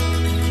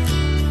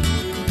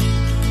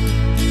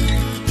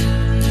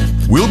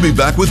 We'll be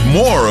back with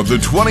more of the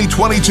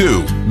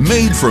 2022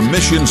 Made for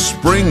Mission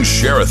Spring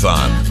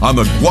Share-a-thon on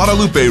the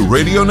Guadalupe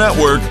Radio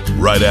Network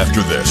right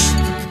after this.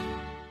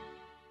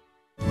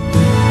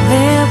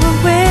 There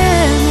were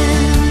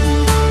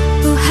women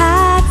who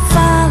had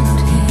followed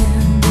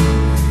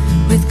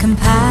him with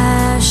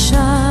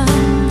compassion.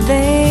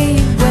 They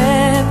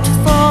wept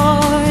for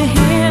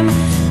him,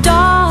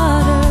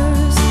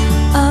 daughters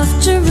of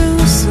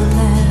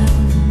Jerusalem.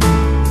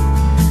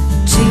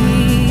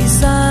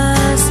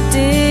 Jesus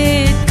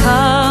did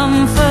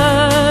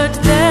comfort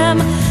them.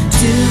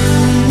 Do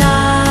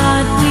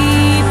not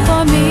weep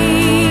for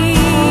me,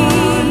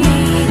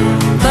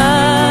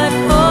 but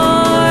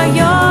for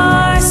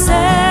yourselves.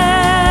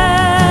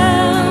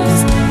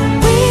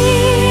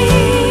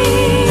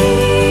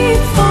 Weep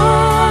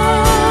for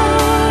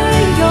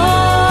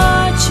your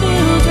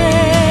children.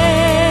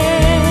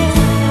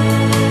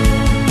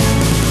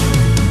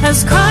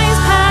 As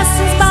Christ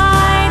passes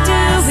by, do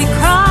we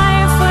cry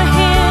for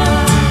him?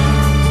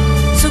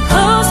 So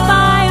close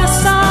by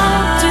us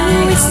all, do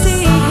we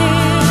see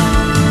him?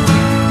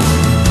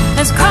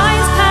 As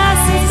Christ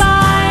passes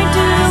by,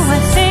 do I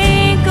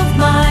think of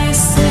my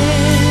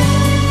sin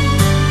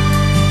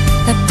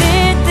that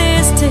did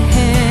this to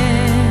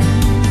him?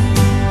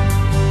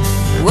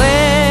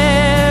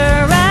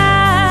 Where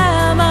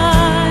am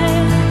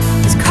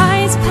I as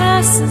Christ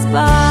passes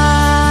by?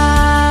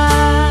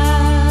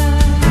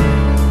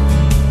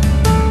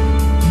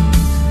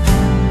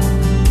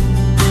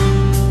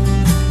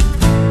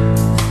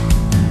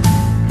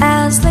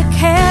 As they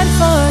cared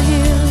for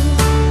you,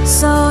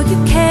 so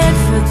you cared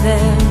for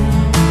them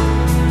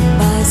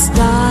by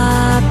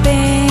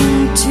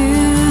stopping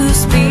to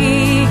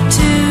speak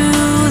to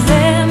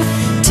them,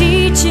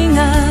 teaching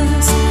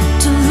us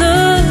to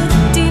look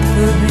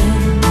deeper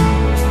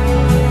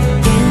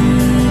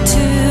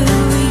into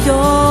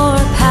your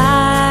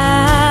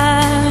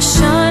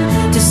passion,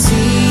 to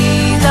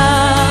see the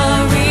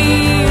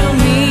real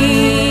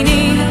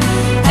meaning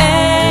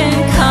and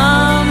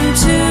come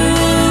to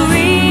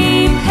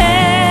repent.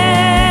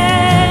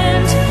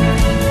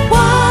 Why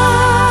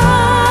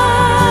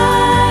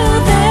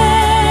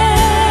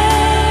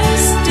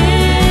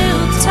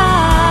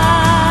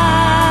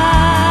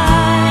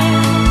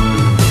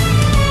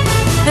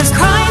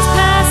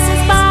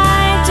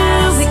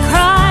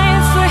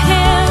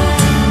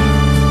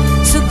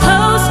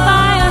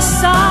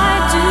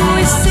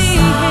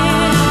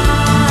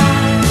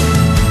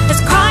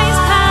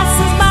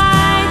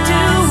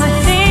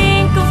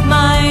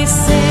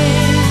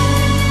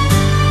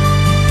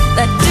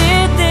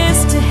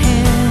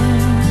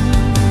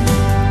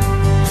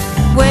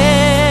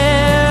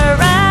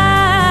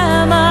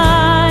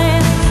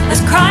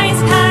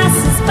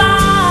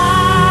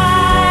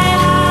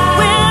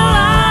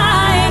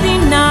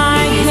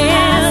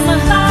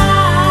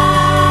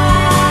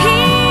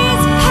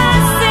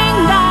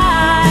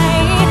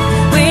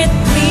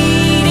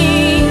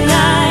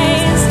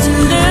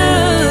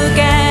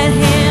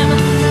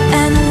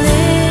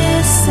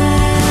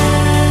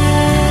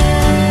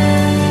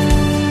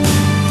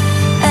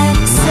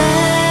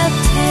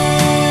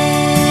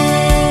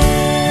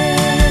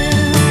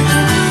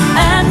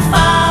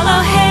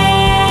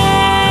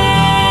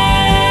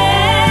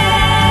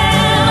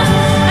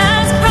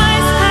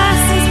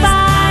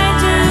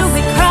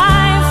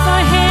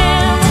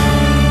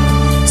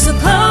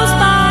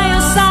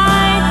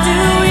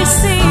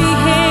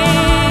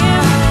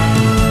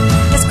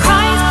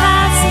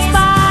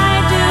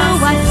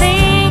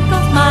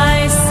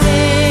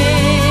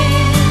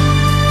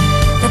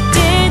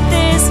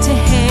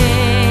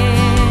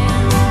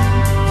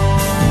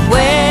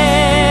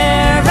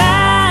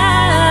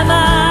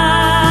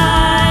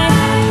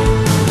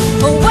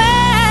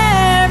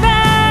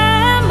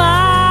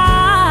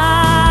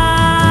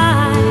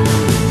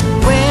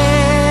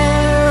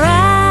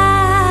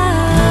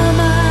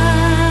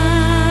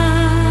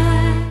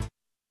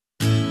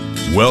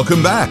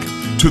Welcome back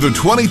to the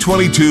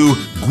 2022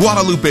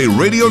 Guadalupe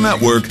Radio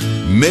Network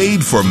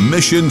Made for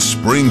Mission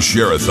Spring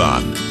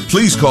Share-a-thon.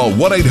 Please call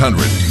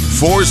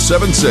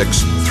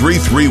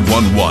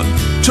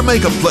 1-800-476-3311 to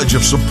make a pledge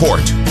of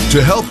support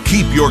to help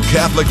keep your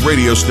Catholic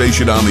radio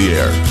station on the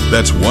air.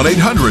 That's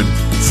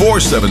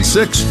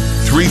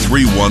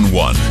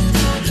 1-800-476-3311.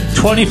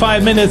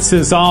 25 minutes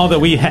is all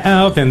that we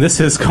have, and this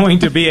is going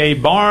to be a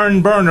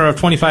barn burner of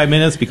 25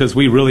 minutes because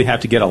we really have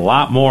to get a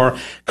lot more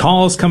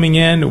calls coming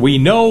in. We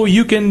know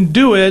you can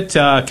do it.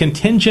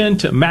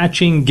 Contingent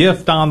matching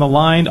gift on the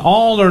line,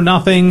 all or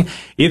nothing.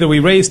 Either we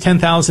raise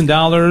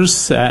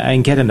 $10,000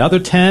 and get another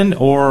 10,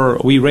 or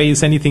we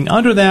raise anything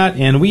under that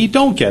and we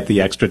don't get the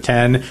extra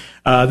 10.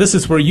 This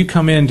is where you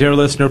come in, dear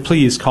listener.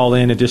 Please call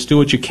in and just do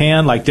what you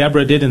can, like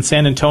Deborah did in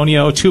San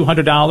Antonio,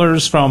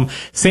 $200 from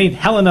St.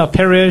 Helena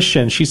Parish,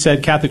 and she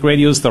said Catholic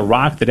Radio is the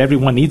rock that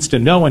everyone needs to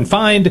know and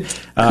find.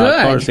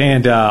 Of course,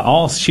 and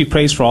all she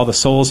prays for all the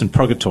souls in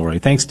purgatory.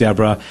 Thanks,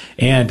 Deborah.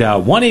 And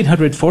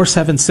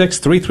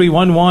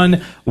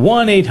 1-800-476-3311,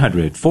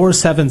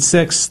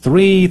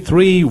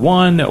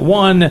 1-800-476-3311,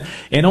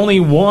 and only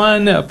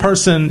one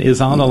person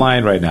is on the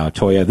line right now.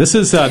 Toya, this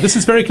is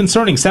very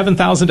concerning.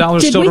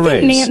 $7,000 still to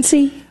raise.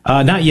 Nancy?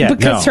 Not yet.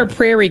 Because her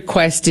prayer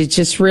request is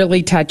just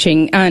really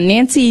touching.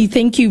 Nancy,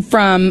 thank you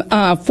from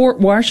Fort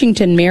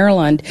Washington,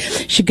 Maryland.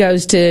 She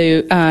goes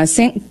to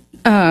St.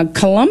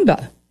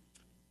 Columba.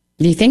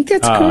 Do you think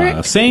that's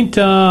correct?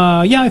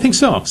 Yeah, I think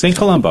so. St.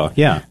 Columba,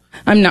 yeah.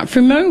 I'm not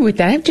familiar with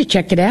that. I have to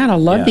check it out. I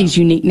love these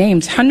unique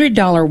names.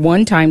 $100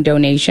 one-time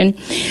donation.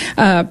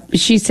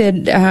 She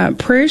said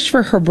prayers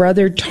for her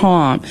brother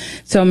Tom.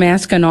 So I'm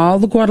asking all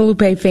the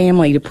Guadalupe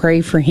family to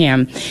pray for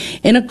him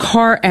in a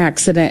car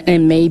accident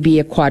and maybe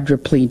a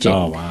quadriplegic.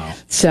 Oh, wow.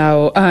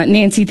 So,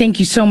 Nancy, thank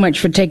you so much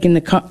for taking the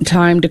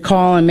time to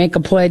call and make a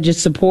pledge of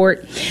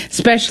support,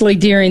 especially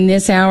during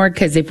this hour,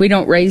 because if we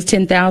don't raise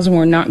 $10,000,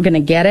 we're not going to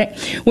get it.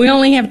 We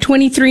only have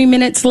 23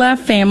 minutes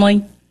left,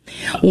 family.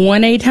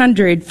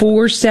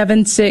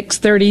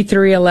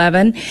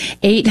 1-800-476-3311,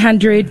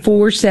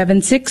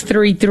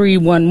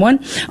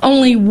 800-476-3311.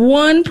 Only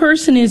one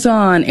person is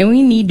on, and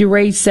we need to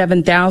raise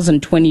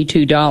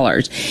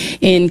 $7,022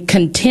 in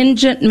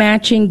contingent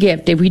matching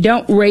gift. If we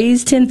don't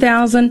raise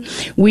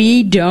 $10,000,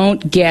 we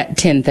don't get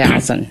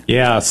 $10,000.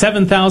 Yeah,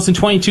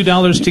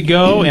 $7,022 to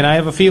go, and I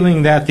have a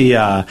feeling that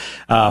the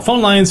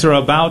phone lines are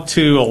about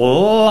to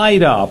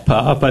light up,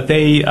 but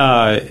they,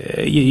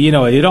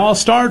 it all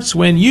starts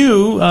when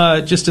you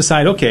just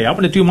decide, okay, I'm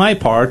going to do my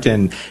part.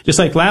 And just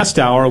like last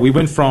hour, we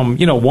went from,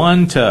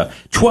 1 to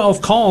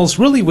 12 calls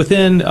really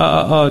within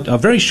a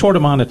very short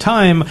amount of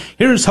time.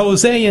 Here's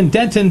Jose in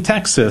Denton,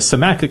 Texas,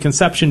 Immaculate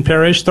Conception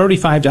Parish,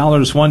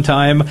 $35 one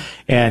time.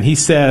 And he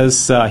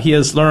says he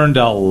has learned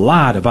a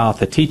lot about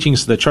the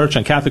teachings of the church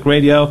on Catholic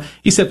Radio.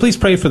 He said, please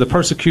pray for the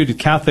persecuted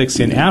Catholics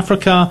in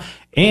Africa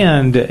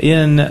and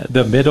in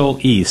the Middle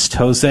East.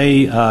 Jose,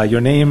 your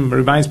name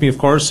reminds me, of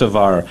course, of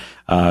our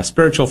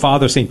spiritual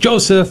father, St.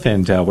 Joseph,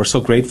 and we're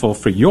so grateful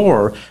for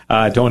your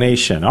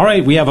donation. All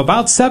right, we have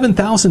about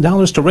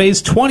 $7,000 to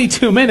raise,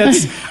 22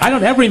 minutes. I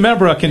don't ever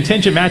remember a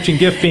contingent matching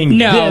gift being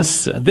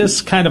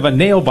this kind of a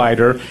nail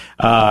biter,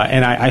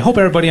 and I hope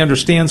everybody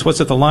understands what's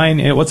on the line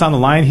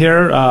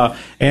here.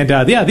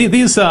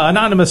 These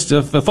anonymous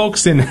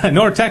folks in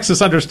North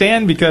Texas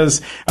understand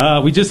because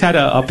we just had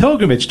a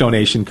pilgrimage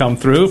donation come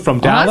through from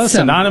Dallas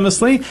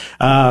anonymously,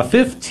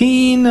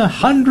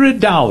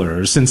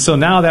 $1,500, and so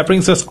now that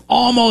brings us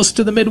almost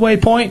to the midway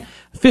point.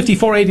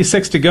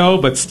 $54.86 to go,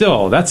 but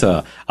still, that's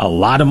a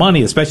lot of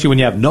money, especially when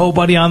you have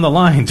nobody on the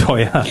line,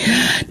 Toya.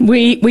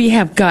 We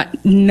have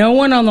got no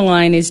one on the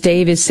line, as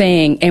Dave is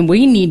saying, and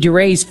we need to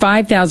raise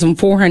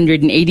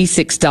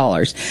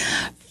 $5,486.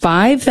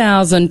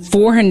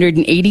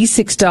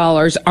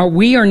 $5,486, or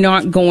we are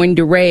not going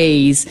to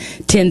raise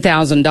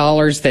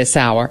 $10,000 this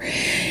hour.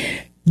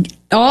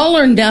 All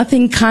or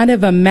nothing kind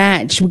of a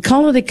match. We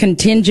call it a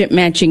contingent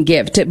matching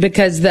gift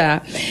because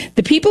the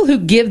people who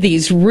give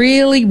these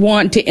really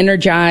want to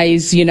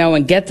energize,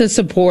 and get the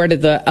support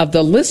of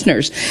the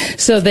listeners.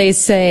 So they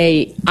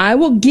say, I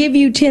will give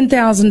you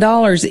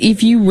 $10,000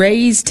 if you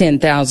raise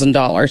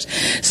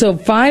 $10,000. So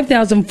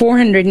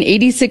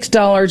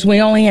 $5,486.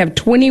 We only have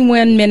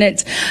 21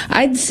 minutes.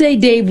 I'd say,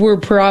 Dave, we're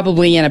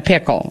probably in a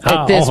pickle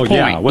at this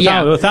point.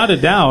 Yeah, without a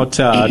doubt.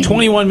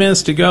 21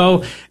 minutes to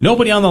go.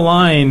 Nobody on the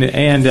line,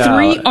 and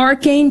 3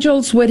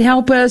 archangels would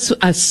help us.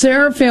 A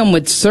seraphim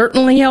would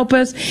certainly help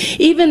us.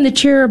 Even the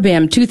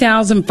cherubim,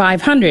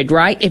 2,500,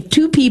 right? If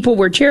 2 people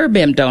were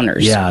cherubim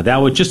donors. Yeah,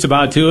 that would just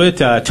about do it.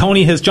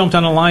 Tony has jumped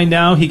on the line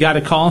now. He got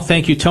a call.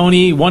 Thank you,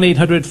 Tony.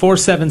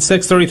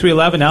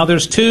 1-800-476-3311. Now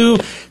there's 2,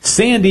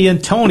 Sandy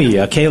and Tony.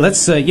 Okay,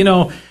 let's,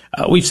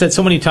 we've said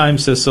so many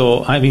times,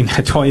 Sissel,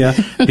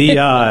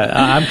 Toya,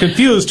 I'm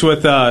confused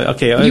with,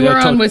 You were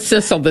on with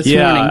Sissel this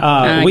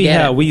morning. We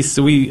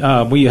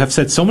have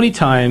said so many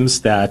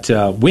times that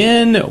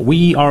when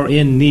we are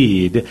in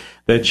need,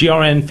 the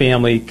GRN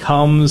family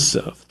comes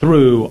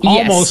through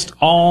almost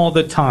all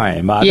the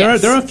time. There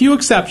are a few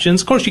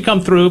exceptions. Of course, you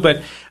come through, but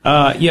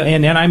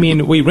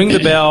we ring the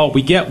bell,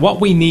 we get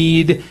what we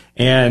need,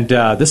 and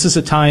this is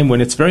a time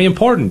when it's very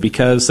important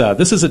because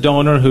this is a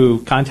donor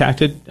who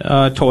contacted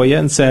Toya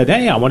and said,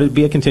 hey, I want to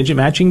be a contingent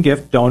matching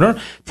gift donor.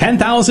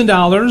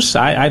 $10,000.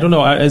 I don't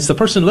know. Is the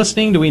person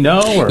listening? Do we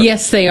know? Or?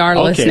 Yes, they are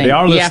listening. Okay, they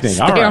are listening. Yes,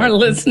 all they right. are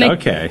listening.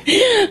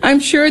 Okay. I'm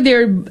sure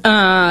they're,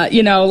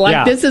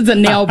 this is a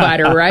nail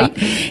biter, right?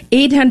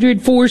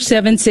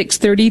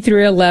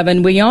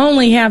 800-476-3311. We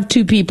only have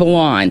 2 people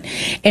on,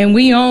 and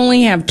we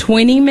only have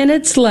 20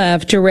 minutes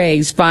left to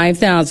raise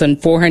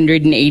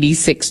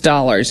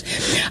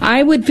 $5,486.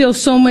 I would feel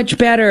so much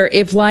better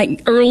if,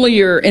 like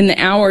earlier in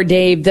the hour,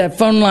 Dave, the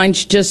phone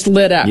lines just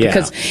lit up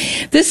because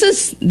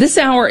this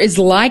hour is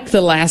like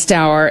the last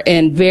hour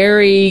and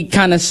very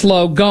kind of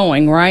slow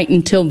going right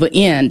until the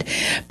end.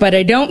 But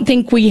I don't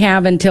think we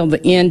have until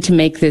the end to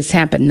make this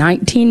happen.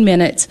 19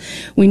 minutes.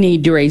 We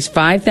need to raise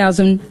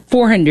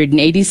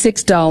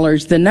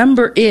 $5,486. The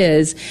number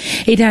is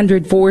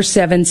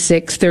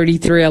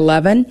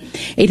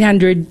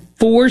 800-476-3311.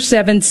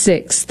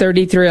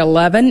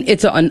 800-476-3311.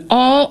 It's an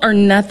all or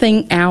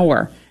nothing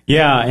hour.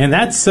 Yeah, and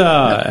that's,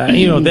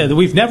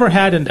 we've never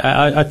had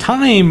a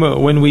time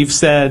when we've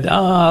said,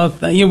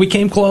 we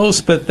came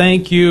close, but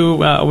thank you,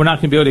 we're not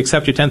going to be able to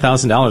accept your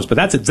 $10,000. But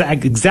that's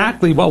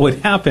exactly what would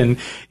happen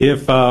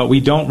if we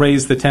don't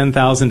raise the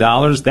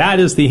 $10,000. That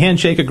is the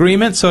handshake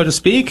agreement, so to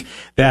speak,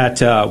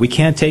 that we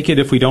can't take it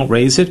if we don't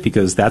raise it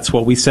because that's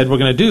what we said we're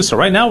going to do. So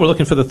right now we're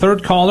looking for the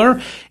third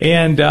caller,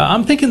 and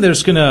I'm thinking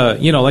there's going to,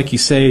 like you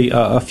say,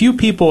 a few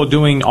people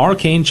doing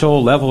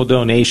Archangel-level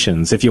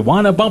donations. If you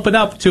want to bump it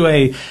up to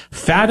a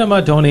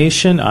Fatima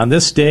donation on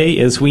this day,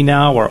 as we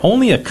now are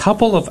only a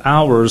couple of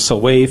hours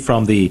away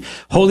from the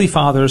Holy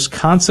Father's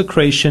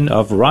consecration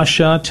of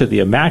Russia to the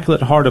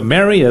Immaculate Heart of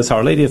Mary, as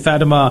Our Lady of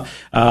Fatima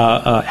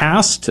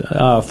asked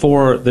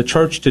for the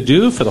Church to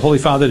do, for the Holy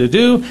Father to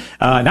do.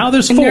 Now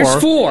there's 4. There's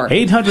 4.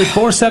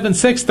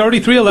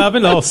 800-476-3311. A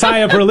little sigh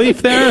of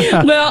relief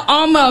there. Well,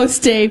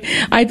 almost, Dave.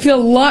 I'd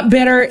feel a lot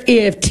better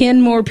if 10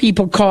 more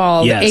people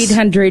called. Yes.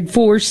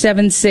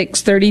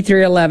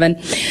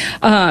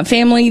 800-476-3311.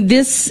 Family,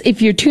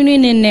 if you're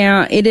tuning in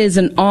now, it is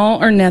an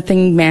all or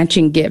nothing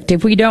matching gift.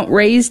 If we don't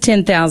raise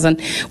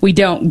 $10,000, we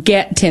don't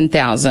get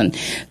 $10,000.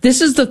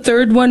 This is the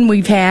third one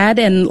we've had,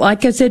 and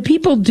like I said,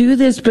 people do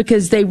this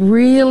because they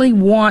really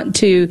want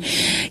to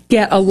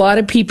get a lot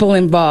of people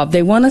involved.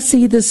 They want to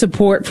see the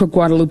support for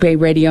Guadalupe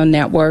Radio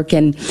Network.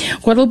 And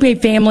Guadalupe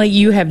family,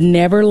 you have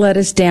never let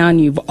us down.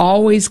 You've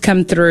always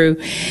come through.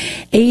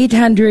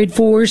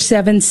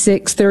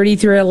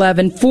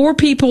 800-476-3311. 4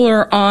 people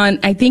are on.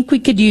 I think we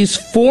could use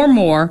 4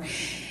 more.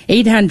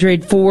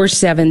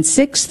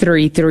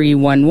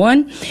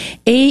 800-476-3311.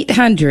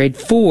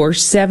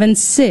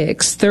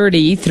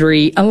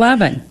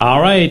 800-476-3311. All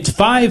right,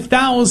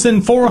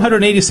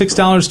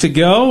 $5,486 to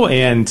go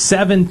and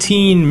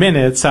 17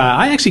 minutes.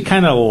 I actually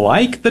kind of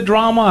like the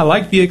drama. I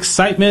like the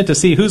excitement to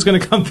see who's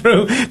going to come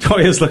through.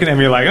 Toya's looking at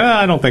me like,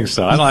 I don't think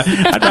so.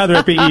 I'd rather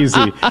it be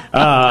easy.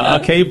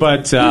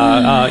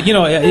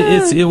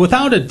 It's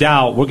without a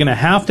doubt, we're going to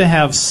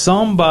have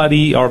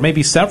somebody or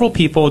maybe several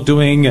people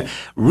doing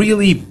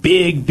really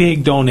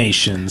big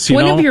donations.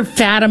 One of your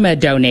Fatima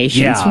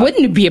donations. Yeah.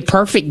 Wouldn't it be a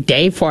perfect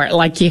day for it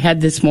like you had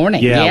this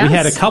morning? Yeah, yes? We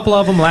had a couple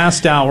of them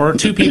last hour.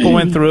 2 people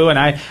went through, and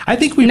I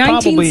think we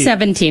probably...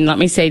 $1,917, let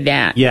me say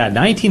that. Yeah,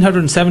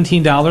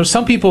 $1,917.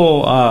 Some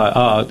people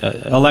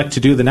elect to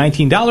do the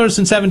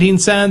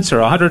 $19.17 or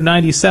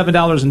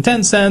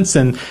 $197.10,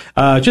 and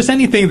just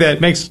anything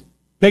that makes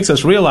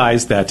us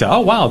realize that,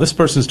 this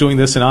person's doing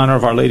this in honor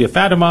of Our Lady of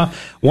Fatima.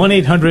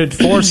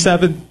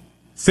 1-800-47...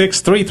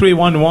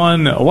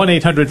 3311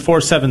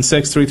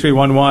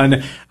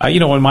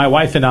 1-800-476-3311. When my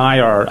wife and I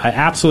are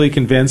absolutely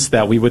convinced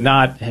that we would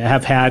not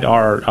have had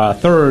our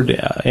third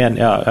and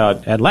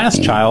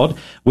last child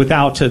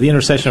without the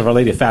intercession of Our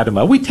Lady of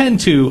Fatima, we tend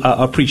to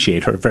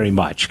appreciate her very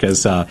much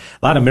because a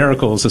lot of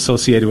miracles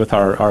associated with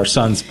our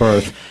son's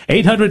birth.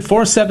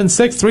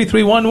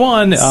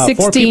 800-476-3311.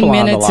 16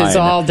 minutes is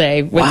all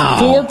day with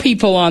 4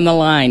 people on the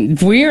line.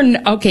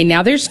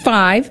 Now there's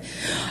 5.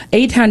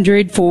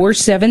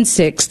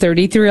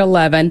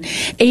 800-476-3311.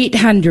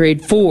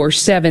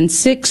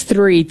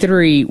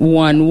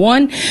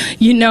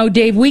 800-476-3311.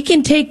 Dave, we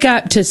can take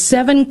up to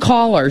 7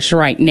 callers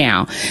right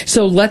now.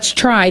 So let's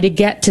try to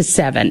get to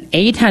 7.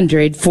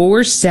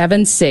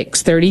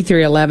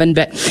 800-476-3311.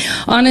 But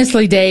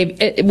honestly, Dave,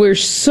 we're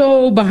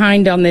so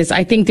behind on this.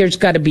 I think there's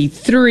got to be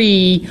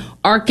 3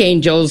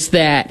 archangels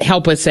that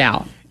help us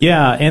out.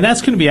 Yeah, and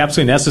that's going to be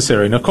absolutely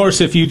necessary. And of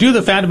course, if you do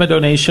the Fatima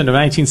donation of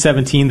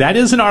 1917, that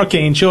is an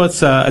archangel.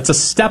 It's a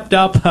stepped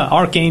up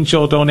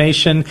archangel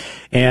donation,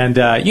 and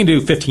you can do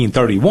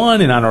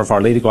 1531 in honor of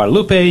Our Lady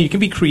Guadalupe. You can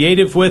be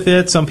creative with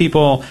it. Some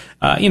people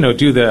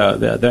do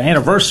the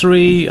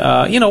anniversary,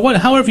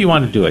 however you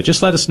want to do it.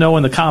 Just let us know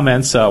in the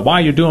comments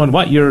why you're doing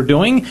what you're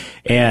doing,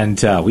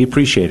 and we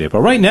appreciate it. But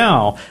right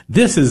now,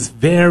 this is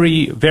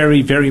very,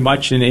 very, very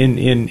much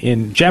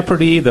in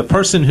jeopardy. The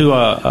person who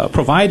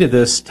provided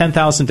this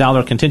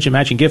 $10,000 contingent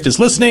matching gift is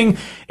listening,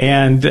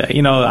 and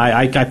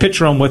I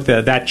picture them with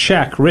that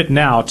check written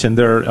out, and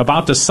they're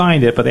about to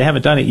sign it, but they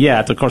haven't done it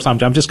yet. Of course,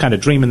 I'm just kind of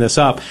dreaming this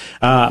up,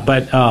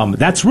 but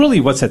that's really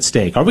what's at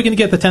stake. Are we going to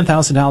get the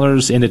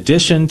 $10,000 in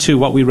addition to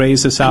what we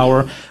raise this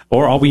hour,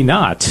 or are we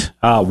not?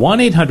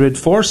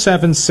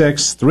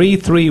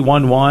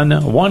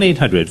 1-800-476-3311,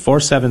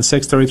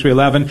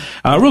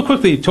 1-800-476-3311. Real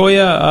quickly,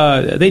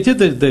 Toya, they did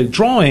the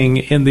drawing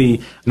in the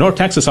North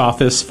Texas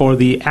office for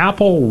the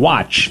Apple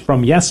Watch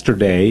from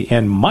yesterday,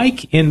 and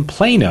Mike in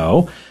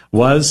Plano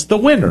was the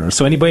winner.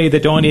 So anybody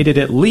that donated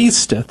at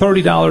least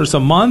 $30 a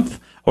month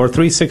or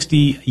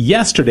 $360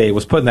 yesterday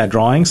was put in that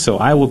drawing. So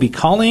I will be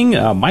calling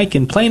Mike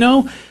in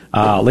Plano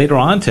later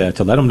on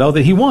to let him know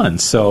that he won.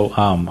 So,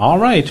 all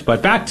right.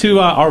 But back to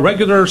our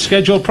regular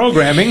scheduled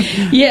programming.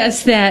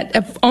 Yes,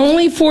 that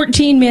only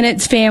 14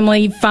 minutes,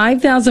 family,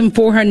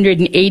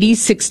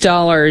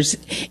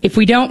 $5,486. If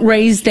we don't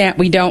raise that,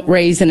 we don't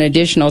raise an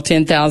additional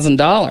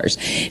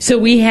 $10,000. So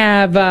we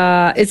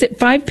have, is it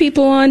 5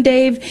 people on,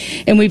 Dave?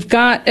 And we've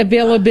got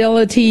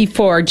availability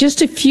for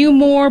just a few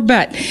more,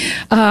 but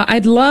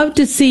I'd love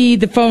to see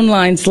the phone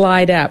lines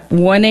light up.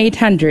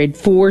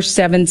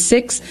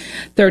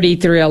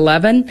 1-800-476-3311.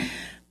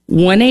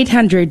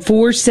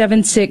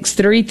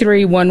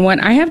 1-800-476-3311.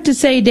 I have to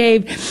say,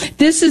 Dave,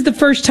 this is the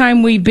first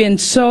time we've been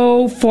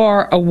so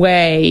far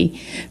away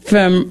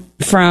from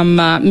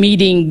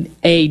meeting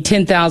a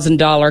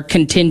 $10,000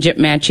 contingent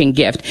matching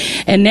gift.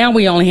 And now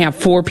we only have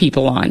 4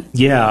 people on.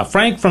 Yeah.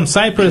 Frank from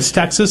Cypress,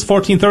 Texas,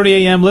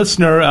 1430 AM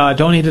listener,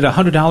 donated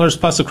 $100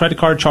 plus the credit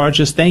card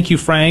charges. Thank you,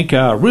 Frank.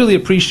 Really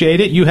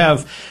appreciate it. You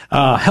have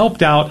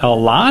helped out a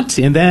lot.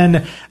 And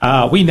then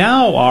we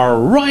now are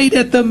right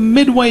at the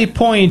midway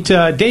point.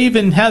 Dave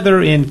and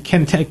Heather in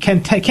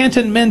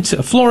Cantonment,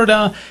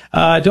 Florida,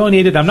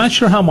 donated, I'm not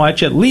sure how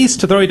much, at least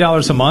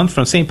 $30 a month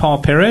from St.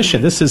 Paul Parish.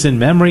 And this is in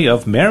memory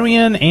of Marion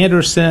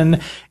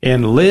Anderson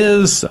and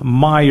Liz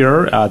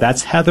Meyer.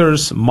 That's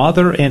Heather's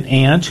mother and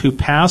aunt who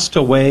passed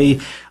away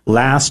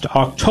last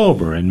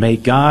October. And may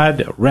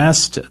God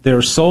rest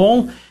their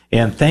soul.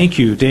 And thank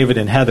you, David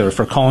and Heather,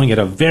 for calling it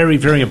a very,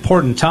 very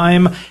important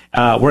time.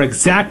 We're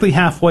exactly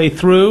halfway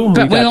through.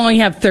 But we only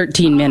have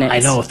 13 minutes. I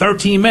know,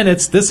 13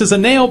 minutes. This is a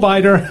nail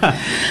biter.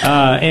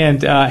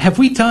 And have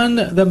we done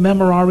the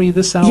Memorare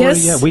this hour?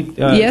 Yes. Yeah,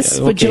 yes.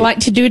 Okay. Would you like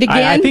to do it again?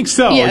 I think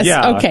so, yes.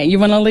 Yeah. Okay. You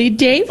want to lead,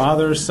 Dave?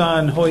 Father,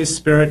 Son, Holy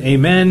Spirit,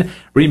 amen.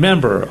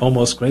 Remember, O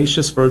most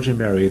gracious Virgin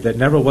Mary, that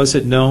never was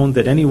it known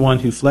that anyone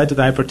who fled to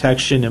thy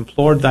protection,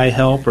 implored thy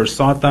help, or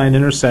sought thine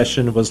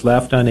intercession was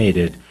left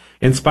unaided.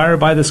 Inspired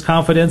by this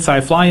confidence,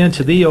 I fly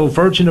unto thee, O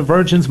Virgin of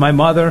Virgins, my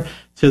mother.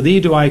 To thee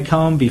do I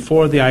come,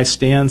 before thee I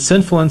stand,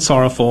 sinful and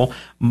sorrowful.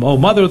 O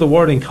Mother of the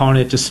Word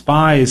incarnate,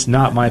 despise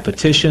not my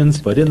petitions,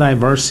 but in thy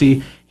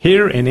mercy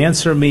hear and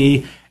answer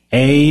me.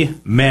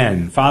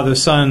 Amen. Father,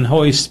 Son,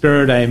 Holy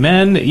Spirit,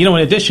 amen. In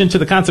addition to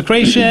the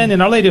consecration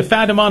and Our Lady of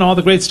Fatima and all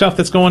the great stuff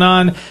that's going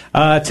on,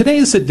 today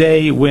is the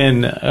day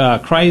when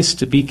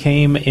Christ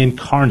became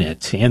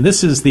incarnate. And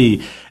this is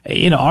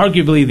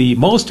arguably the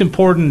most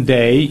important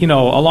day,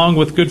 along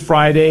with Good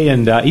Friday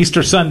and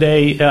Easter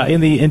Sunday, in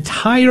the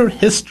entire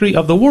history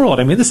of the world.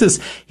 I mean, this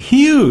is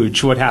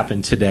huge what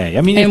happened today.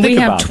 I mean, and think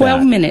we have about 12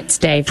 that. minutes,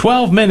 Dave.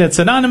 12 minutes.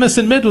 Anonymous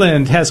in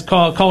Midland has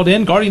called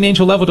in, Guardian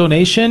Angel level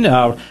donation,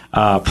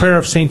 prayer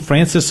of St.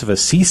 Francis of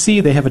Assisi.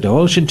 They have a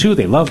devotion too.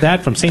 They love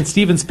that, from St.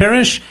 Stephen's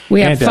Parish.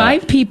 We have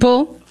 5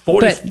 people.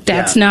 40, but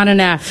that's not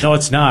enough. No,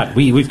 it's not.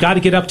 We've got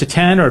to get up to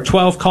 10 or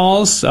 12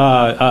 calls.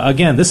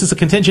 Again, this is a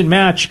contingent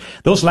match.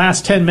 Those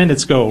last 10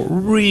 minutes go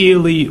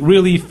really,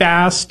 really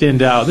fast, and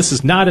this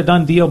is not a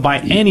done deal by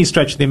any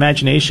stretch of the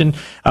imagination.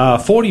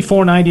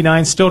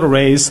 $44.99 still to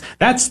raise.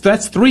 That's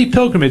 3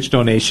 pilgrimage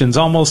donations,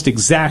 almost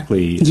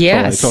exactly.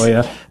 Yes.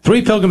 Toya.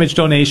 3 pilgrimage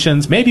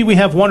donations. Maybe we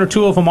have 1 or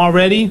 2 of them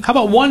already. How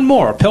about one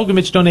more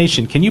pilgrimage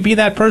donation? Can you be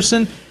that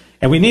person?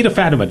 And we need a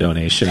Fatima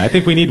donation. I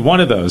think we need one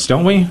of those,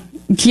 don't we?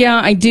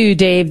 Yeah, I do,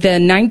 Dave. The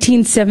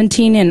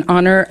 1917, in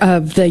honor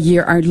of the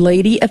year Our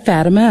Lady of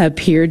Fatima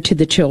appeared to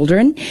the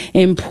children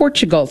in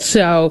Portugal.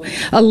 So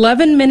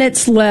 11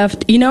 minutes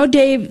left.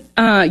 Dave,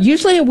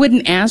 usually I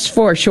wouldn't ask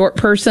for a short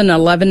person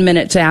 11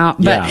 minutes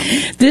out, but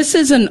this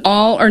is an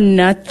all or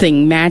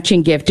nothing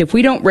matching gift. If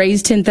we don't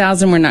raise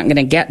 10,000, we're not going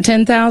to get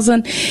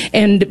 10,000.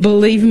 And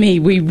believe me,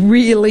 we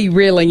really,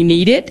 really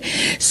need it.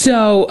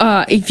 So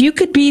if you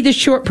could be the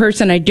short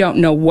person, I don't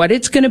know what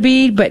it's going to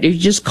be, but you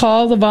just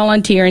call the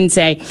volunteer and say,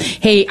 say,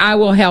 hey, I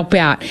will help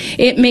out.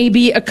 It may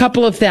be a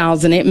couple of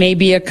thousand. It may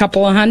be a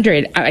couple of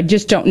hundred. I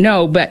just don't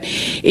know. But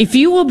if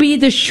you will be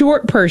the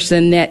short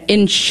person that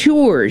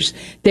ensures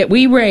that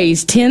we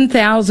raise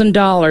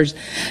 $10,000,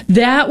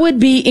 that would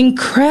be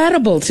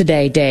incredible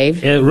today,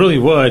 Dave. It really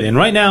would. And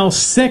right now,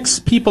 6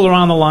 people are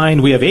on the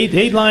line. We have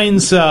eight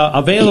lines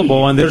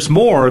available, and there's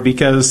more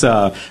because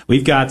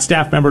we've got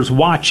staff members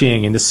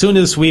watching. And as soon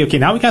as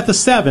now we got the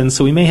 7,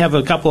 so we may have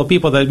a couple of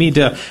people that need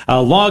to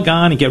log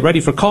on and get ready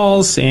for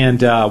calls,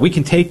 and we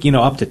can take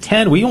up to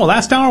 10.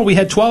 Last hour we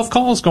had 12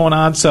 calls going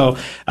on, so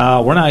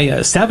we're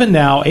now 7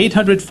 now.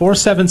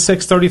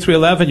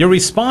 800-476-3311. You're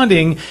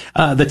responding.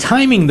 The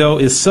timing though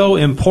is so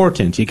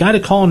important. You got to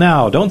call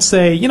now. Don't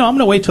say I'm going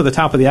to wait till the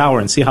top of the hour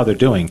and see how they're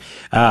doing.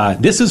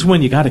 This is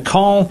when you got to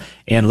call,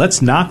 and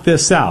let's knock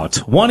this out.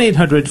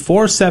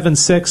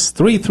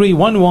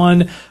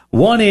 1-800-476-3311.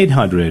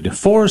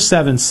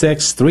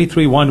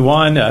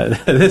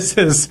 1-800-476-3311. This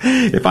is,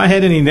 if I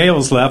had any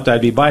nails left, I'd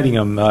be biting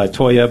them,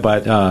 Toya,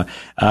 but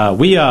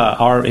we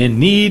are in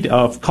need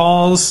of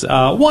calls.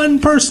 One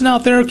person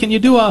out there, can you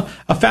do a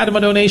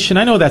Fatima donation?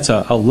 I know that's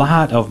a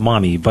lot of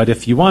money, but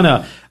if you want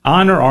to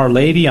honor Our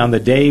Lady on the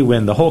day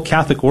when the whole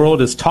Catholic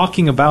world is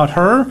talking about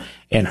her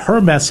and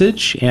her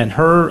message and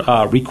her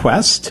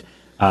request,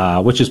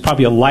 which is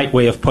probably a light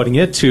way of putting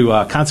it, to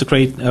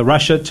consecrate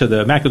Russia to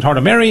the Immaculate Heart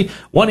of Mary.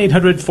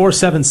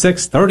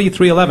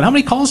 1-800-476-3311. How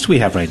many calls do we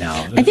have right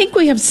now? I think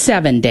we have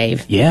 7,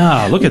 Dave.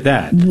 Yeah, look at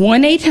that.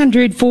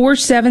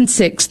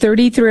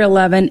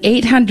 1-800-476-3311,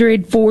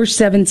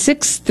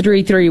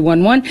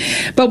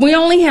 800-476-3311. But we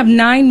only have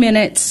 9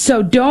 minutes,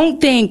 so don't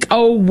think,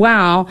 oh,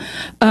 wow,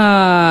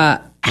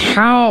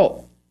 how...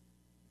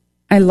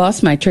 I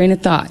lost my train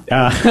of thought.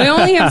 We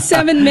only have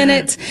 7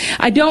 minutes.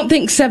 I don't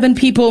think 7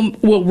 people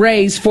will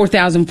raise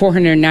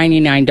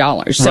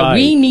 $4,499. So right.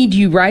 We need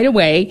you right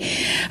away.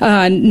 We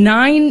have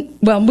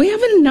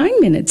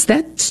 9 minutes.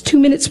 That's 2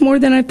 minutes more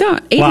than I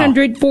thought.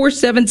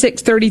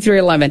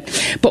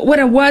 800-476-3311. But what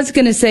I was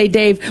going to say,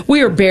 Dave,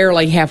 we are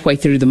barely halfway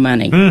through the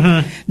money.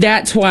 Mm-hmm.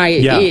 That's why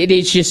it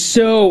is just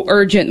so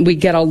urgent. We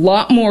get a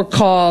lot more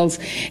calls,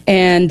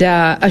 and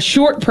a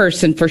short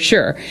person for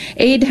sure.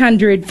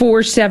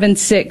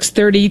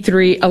 800-476-3311.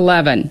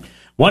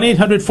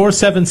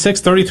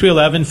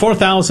 1-800-476-3311,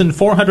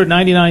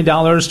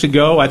 $4,499 to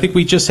go. I think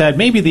we just had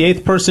maybe the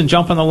 8th person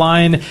jump on the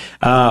line.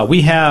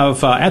 We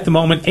have, at the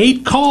moment,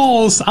 8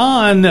 calls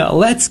on.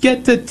 Let's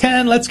get to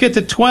 10. Let's get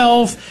to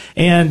 12.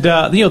 And,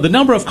 the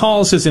number of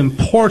calls is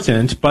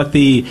important, but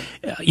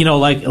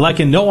like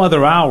in no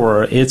other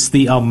hour, it's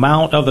the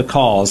amount of the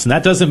calls. And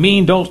that doesn't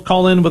mean don't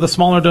call in with a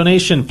smaller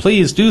donation.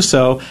 Please do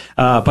so.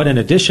 But in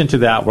addition to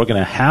that, we're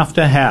going to have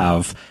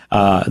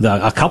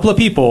a couple of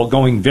people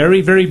going very,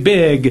 very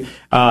big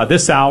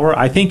this hour.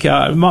 I think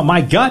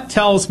my gut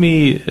tells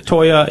me,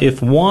 Toya,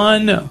 if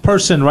one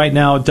person right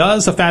now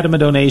does a Fatima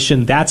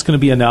donation, that's going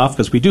to be enough,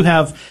 because we do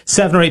have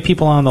 7 or 8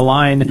 people on the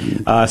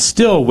line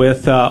still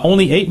with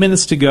only 8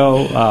 minutes to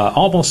go,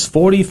 almost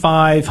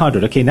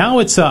 4,500. Okay, now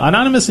it's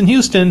Anonymous in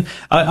Houston,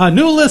 a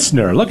new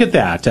listener. Look at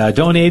that,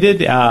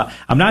 donated.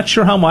 I'm not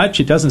sure how much.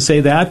 It doesn't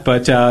say that,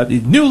 but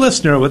new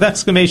listener with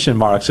exclamation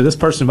marks. So this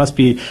person must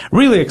be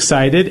really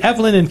excited.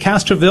 Evelyn in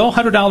Castroville,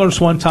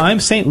 $100 one time,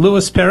 St.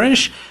 Louis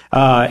Parish.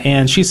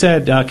 And she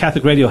said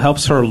Catholic Radio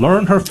helps her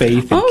learn her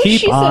faith and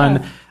keep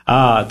on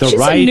the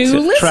right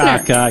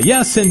track.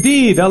 Yes,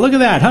 indeed. Look at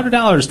that,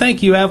 $100.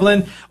 Thank you,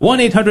 Evelyn.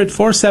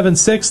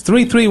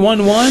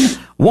 1-800-476-3311.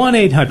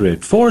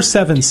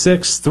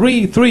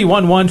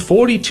 1-800-476-3311,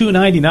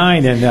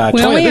 $42.99. And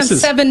we only have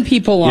 7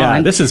 people on.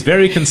 Yeah, this is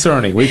very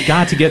concerning. We've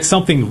got to get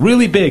something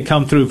really big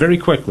come through very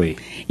quickly.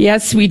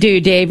 Yes, we do,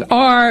 Dave.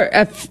 Or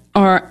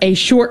a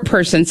short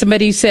person,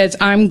 somebody who says,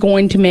 I'm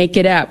going to make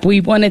it up.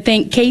 We want to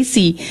thank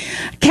Cassie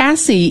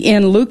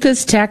in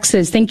Lucas,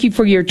 Texas. Thank you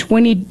for your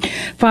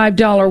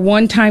 $25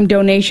 one-time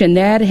donation.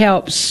 That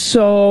helps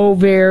so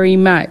very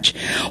much.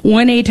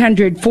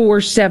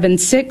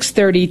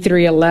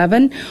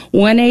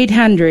 1-800-476-3311.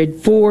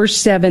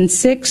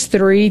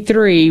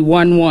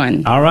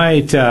 1-800-476-3311. All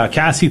right,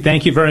 Cassie,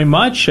 thank you very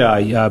much.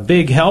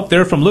 Big help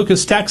there from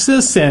Lucas,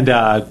 Texas, and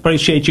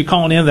appreciate you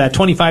calling in that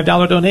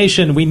 $25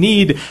 donation. We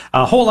need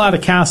a whole lot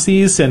of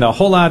Cassies and a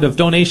whole lot of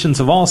donations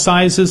of all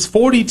sizes.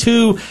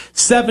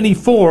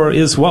 $42.74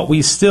 is what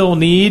we still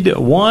need.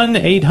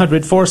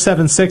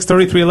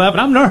 1-800-476-3311.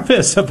 I'm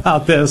nervous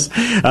about this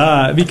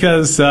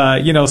because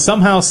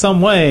somehow,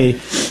 some way,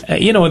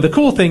 the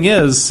cool thing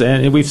is,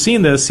 and we've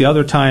seen this the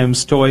other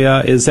times,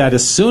 Toya, is that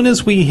as soon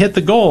as we hit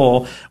the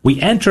goal, we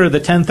enter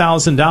the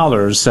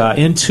 $10,000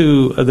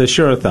 into the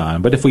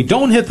Shurathon. But if we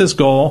don't hit this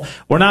goal,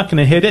 we're not going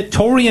to hit it.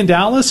 Tori in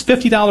Dallas,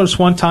 $50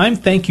 one time.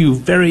 Thank you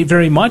very,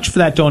 very much for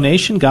that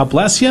donation. God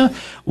bless you.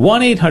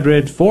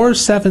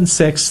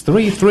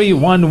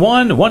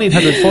 1-800-476-3311.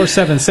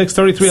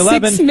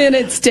 1-800-476-3311. 6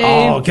 minutes, Dave.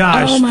 Oh,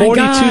 gosh.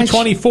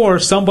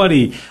 42.24.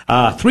 Somebody,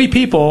 3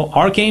 people,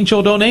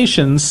 Archangel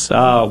donations.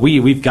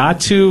 We've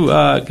got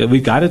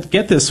to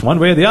get this one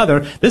way or the other.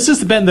 This this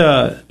has been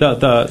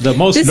the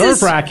most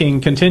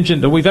nerve-wracking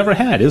contingent that we've ever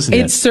had, isn't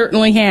it? It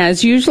certainly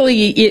has.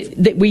 Usually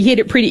we hit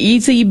it pretty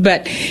easy,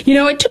 but,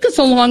 it took us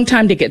a long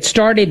time to get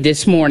started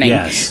this morning.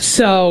 Yes.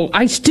 So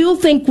I still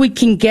think we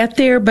can get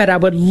there, but I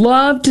would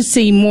love to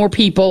see more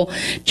people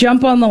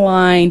jump on the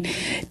line.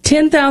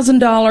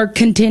 $10,000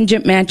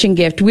 contingent matching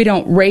gift. We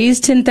don't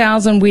raise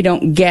 $10,000. We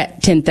don't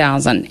get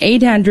 $10,000.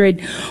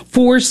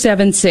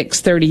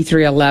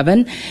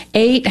 800-476-3311.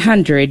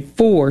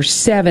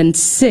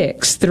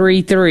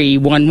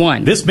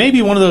 800-476-3311. This may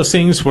be one of those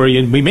things where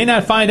we may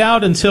not find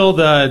out until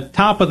the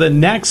top of the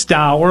next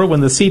hour when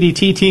the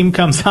CDT team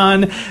comes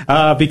on,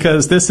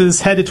 because this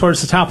is headed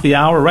towards the top of the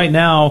hour. Right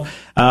now,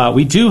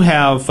 we do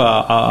have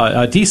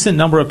a decent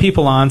number of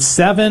people on,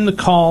 7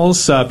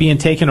 calls being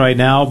taken right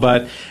now,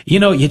 but, you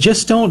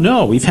just don't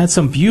know. We've had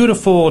some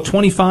beautiful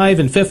 $25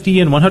 and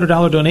 $50 and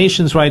 $100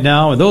 donations right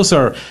now, and those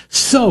are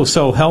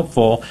so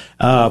helpful.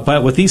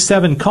 But with these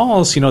 7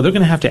 calls, they're going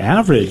to have to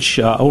average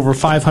over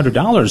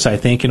 $500, I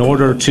think, in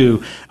order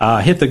to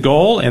hit the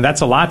goal, and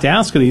that's a lot to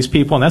ask of these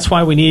people, and that's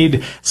why we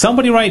need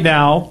somebody right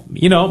now.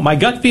 My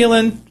gut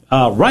feeling,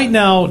 right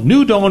now,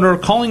 new donor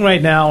calling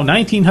right now,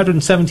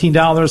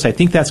 $1,917. I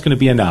think that's going to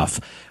be enough.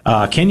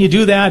 Can you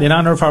do that in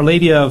honor of Our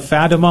Lady of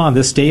Fatima on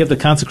this day of the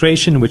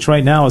consecration, which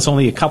right now is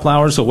only a couple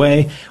hours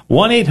away?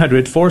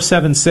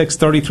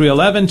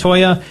 1-800-476-3311.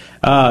 Toya,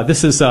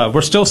 this is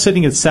we're still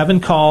sitting at 7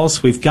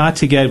 calls. We've got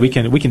to get we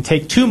can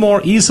take 2 more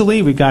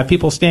easily. We've got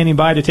people standing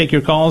by to take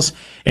your calls,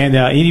 and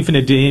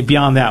even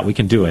beyond that, we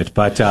can do it.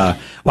 But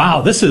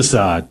wow, this is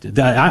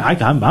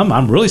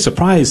I'm really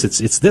surprised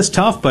it's this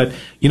tough. But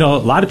a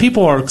lot of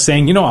people are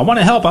saying, I want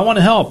to help,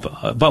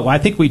 but I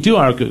think we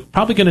are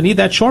probably going to need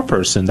that short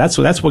person. That's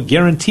what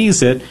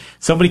guarantees it.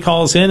 Somebody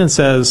calls in and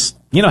says,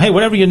 hey,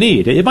 whatever you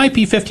need. It might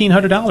be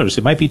 $1,500.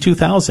 It might be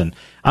 $2,000.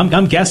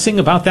 I'm guessing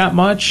about that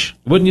much.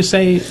 Wouldn't you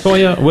say,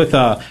 Toya, with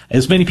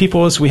as many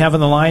people as we have on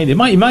the line? It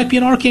might be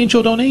an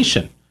Archangel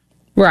donation.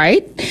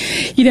 Right.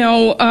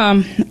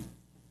 I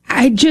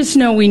just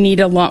know we need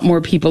a lot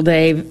more people,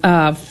 Dave.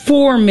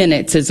 4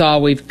 minutes is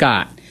all we've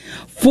got.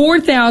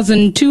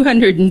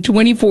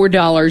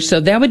 $4,224. So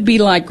that would be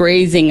like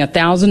raising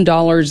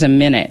 $1,000 a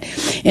minute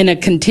in a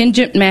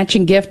contingent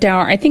matching gift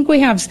hour. I think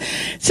we have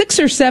 6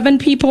 or 7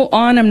 people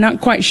on. I'm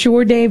not quite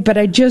sure, Dave, but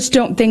I just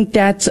don't think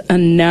that's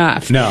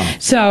enough. No.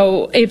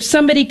 So if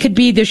somebody could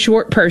be the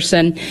short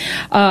person,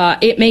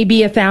 it may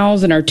be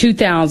 1,000 or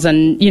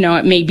 2,000.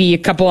 It may be a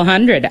couple of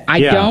hundred. I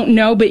don't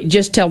know, but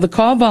just tell the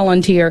call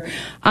volunteer,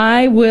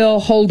 I will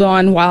hold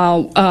on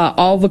while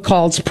all the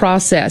calls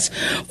process.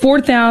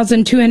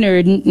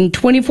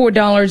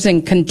 $4,224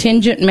 in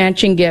contingent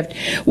matching gift.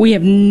 We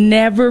have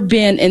never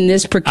been in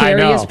this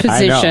precarious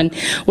position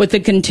with a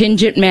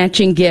contingent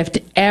matching gift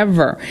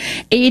ever.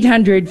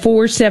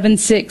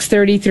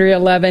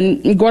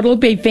 800-476-3311.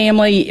 Guadalupe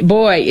family,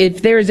 boy,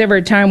 if there's ever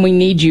a time we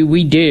need you,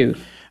 we do.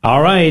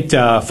 All right,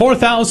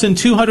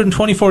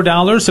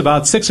 $4,224,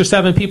 about 6 or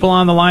 7 people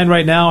on the line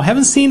right now.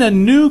 Haven't seen a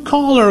new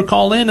caller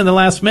call in the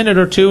last minute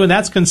or two, and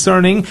that's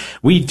concerning.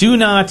 We do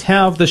not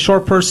have the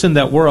short person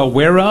that we're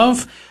aware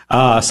of.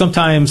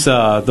 Sometimes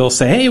they'll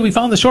say, hey, we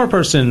found the short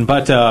person,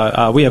 but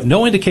we have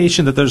no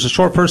indication that there's a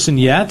short person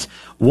yet.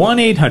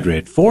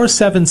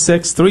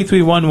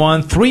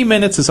 1-800-476-3311. 3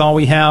 minutes is all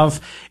we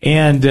have.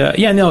 And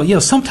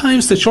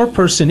sometimes the short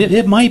person,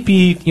 it might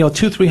be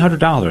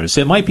 $200-$300.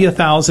 It might be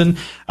 $1,000.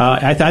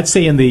 I'd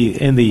say in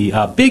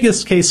the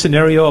biggest case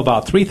scenario,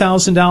 about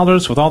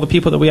 $3,000 with all the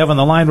people that we have on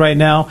the line right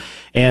now.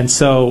 And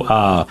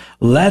so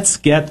let's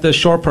get the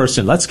short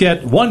person. Let's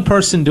get one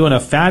person doing a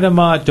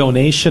Fatima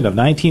donation of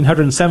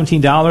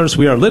 $1,917.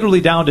 We are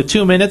literally down to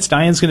 2 minutes.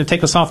 Diane's going to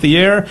take us off the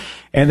air.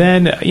 And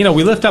then,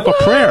 we lift up a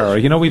prayer.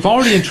 We've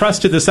already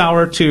entrusted this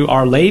hour to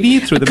Our Lady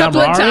through the Memorare. A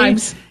couple of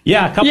times.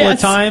 Yeah, a couple of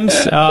times.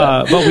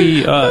 But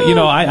we,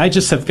 I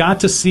just have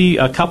got to see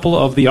a couple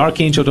of the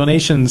Archangel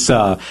donations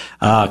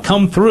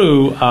come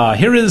through.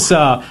 Here is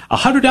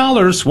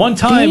 $100 one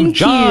time. Thank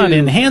John you.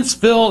 in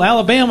Hanceville,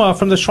 Alabama,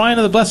 from the Shrine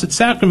of the Blessed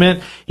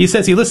Sacrament. He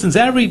says he listens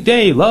every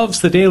day,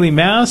 loves the daily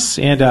Mass,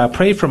 and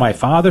pray for my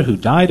father who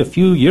died a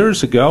few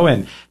years ago,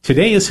 and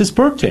today is his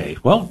birthday.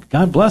 Well,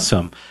 God bless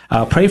him.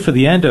 Pray for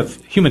the end of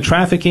human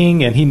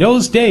trafficking, and he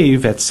knows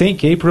Dave at St.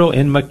 Gabriel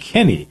in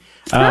McKinney.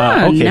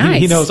 Okay, nice.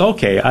 he knows.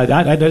 Okay,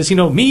 does he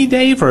know me,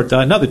 Dave, or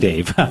another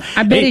Dave?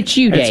 I bet it's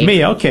you, Dave. It's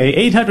me.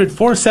 Okay,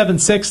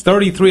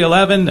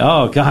 800-476-3311.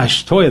 Oh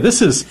gosh, Toya,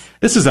 this is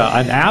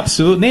an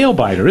absolute nail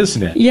biter,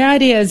 isn't it? Yeah,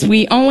 it is.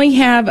 We only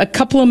have a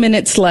couple of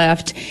minutes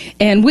left,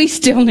 and we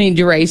still need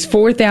to raise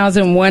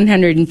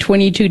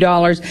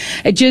 $4,122.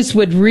 I just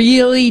would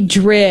really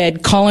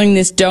dread calling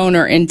this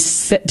donor and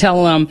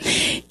tell them,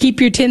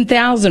 keep your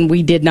 $10,000.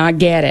 We did not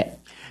get it.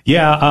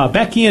 Yeah,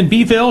 Becky in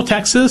Beeville,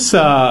 Texas,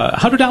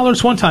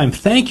 $100 one time.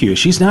 Thank you.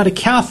 She's not a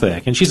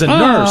Catholic, and she's a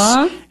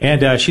nurse.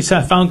 And she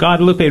found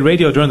Guadalupe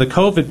Radio during the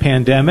COVID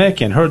pandemic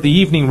and heard the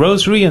evening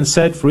rosary and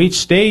said for each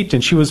state,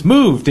 and she was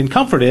moved and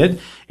comforted.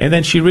 And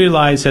then she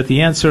realized that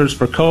the answers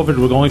for COVID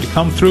were going to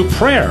come through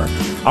prayer.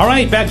 All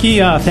right, Becky,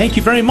 thank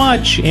you very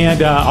much.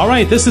 And all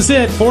right, this is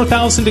it.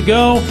 4,000 to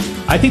go.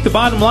 I think the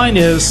bottom line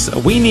is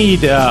we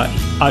need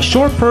a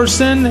short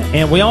person,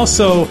 and we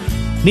also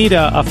need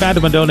a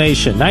Fatima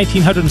donation,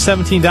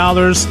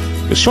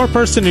 $1,917. The short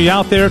person, are you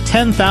out there?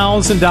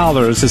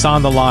 $10,000 is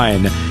on the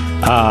line.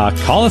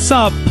 Call us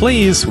up,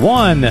 please.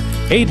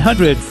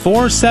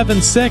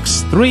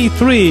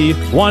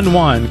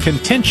 1-800-476-3311.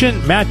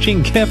 Contingent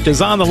matching gift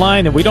is on the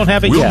line, and we don't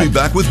have it yet. We'll be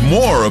back with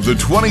more of the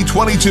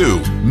 2022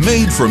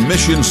 Made for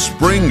Mission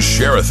Spring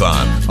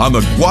Share-a-thon on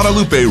the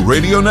Guadalupe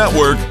Radio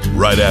Network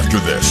right after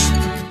this.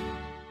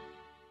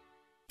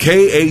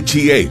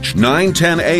 KATH 910 AM.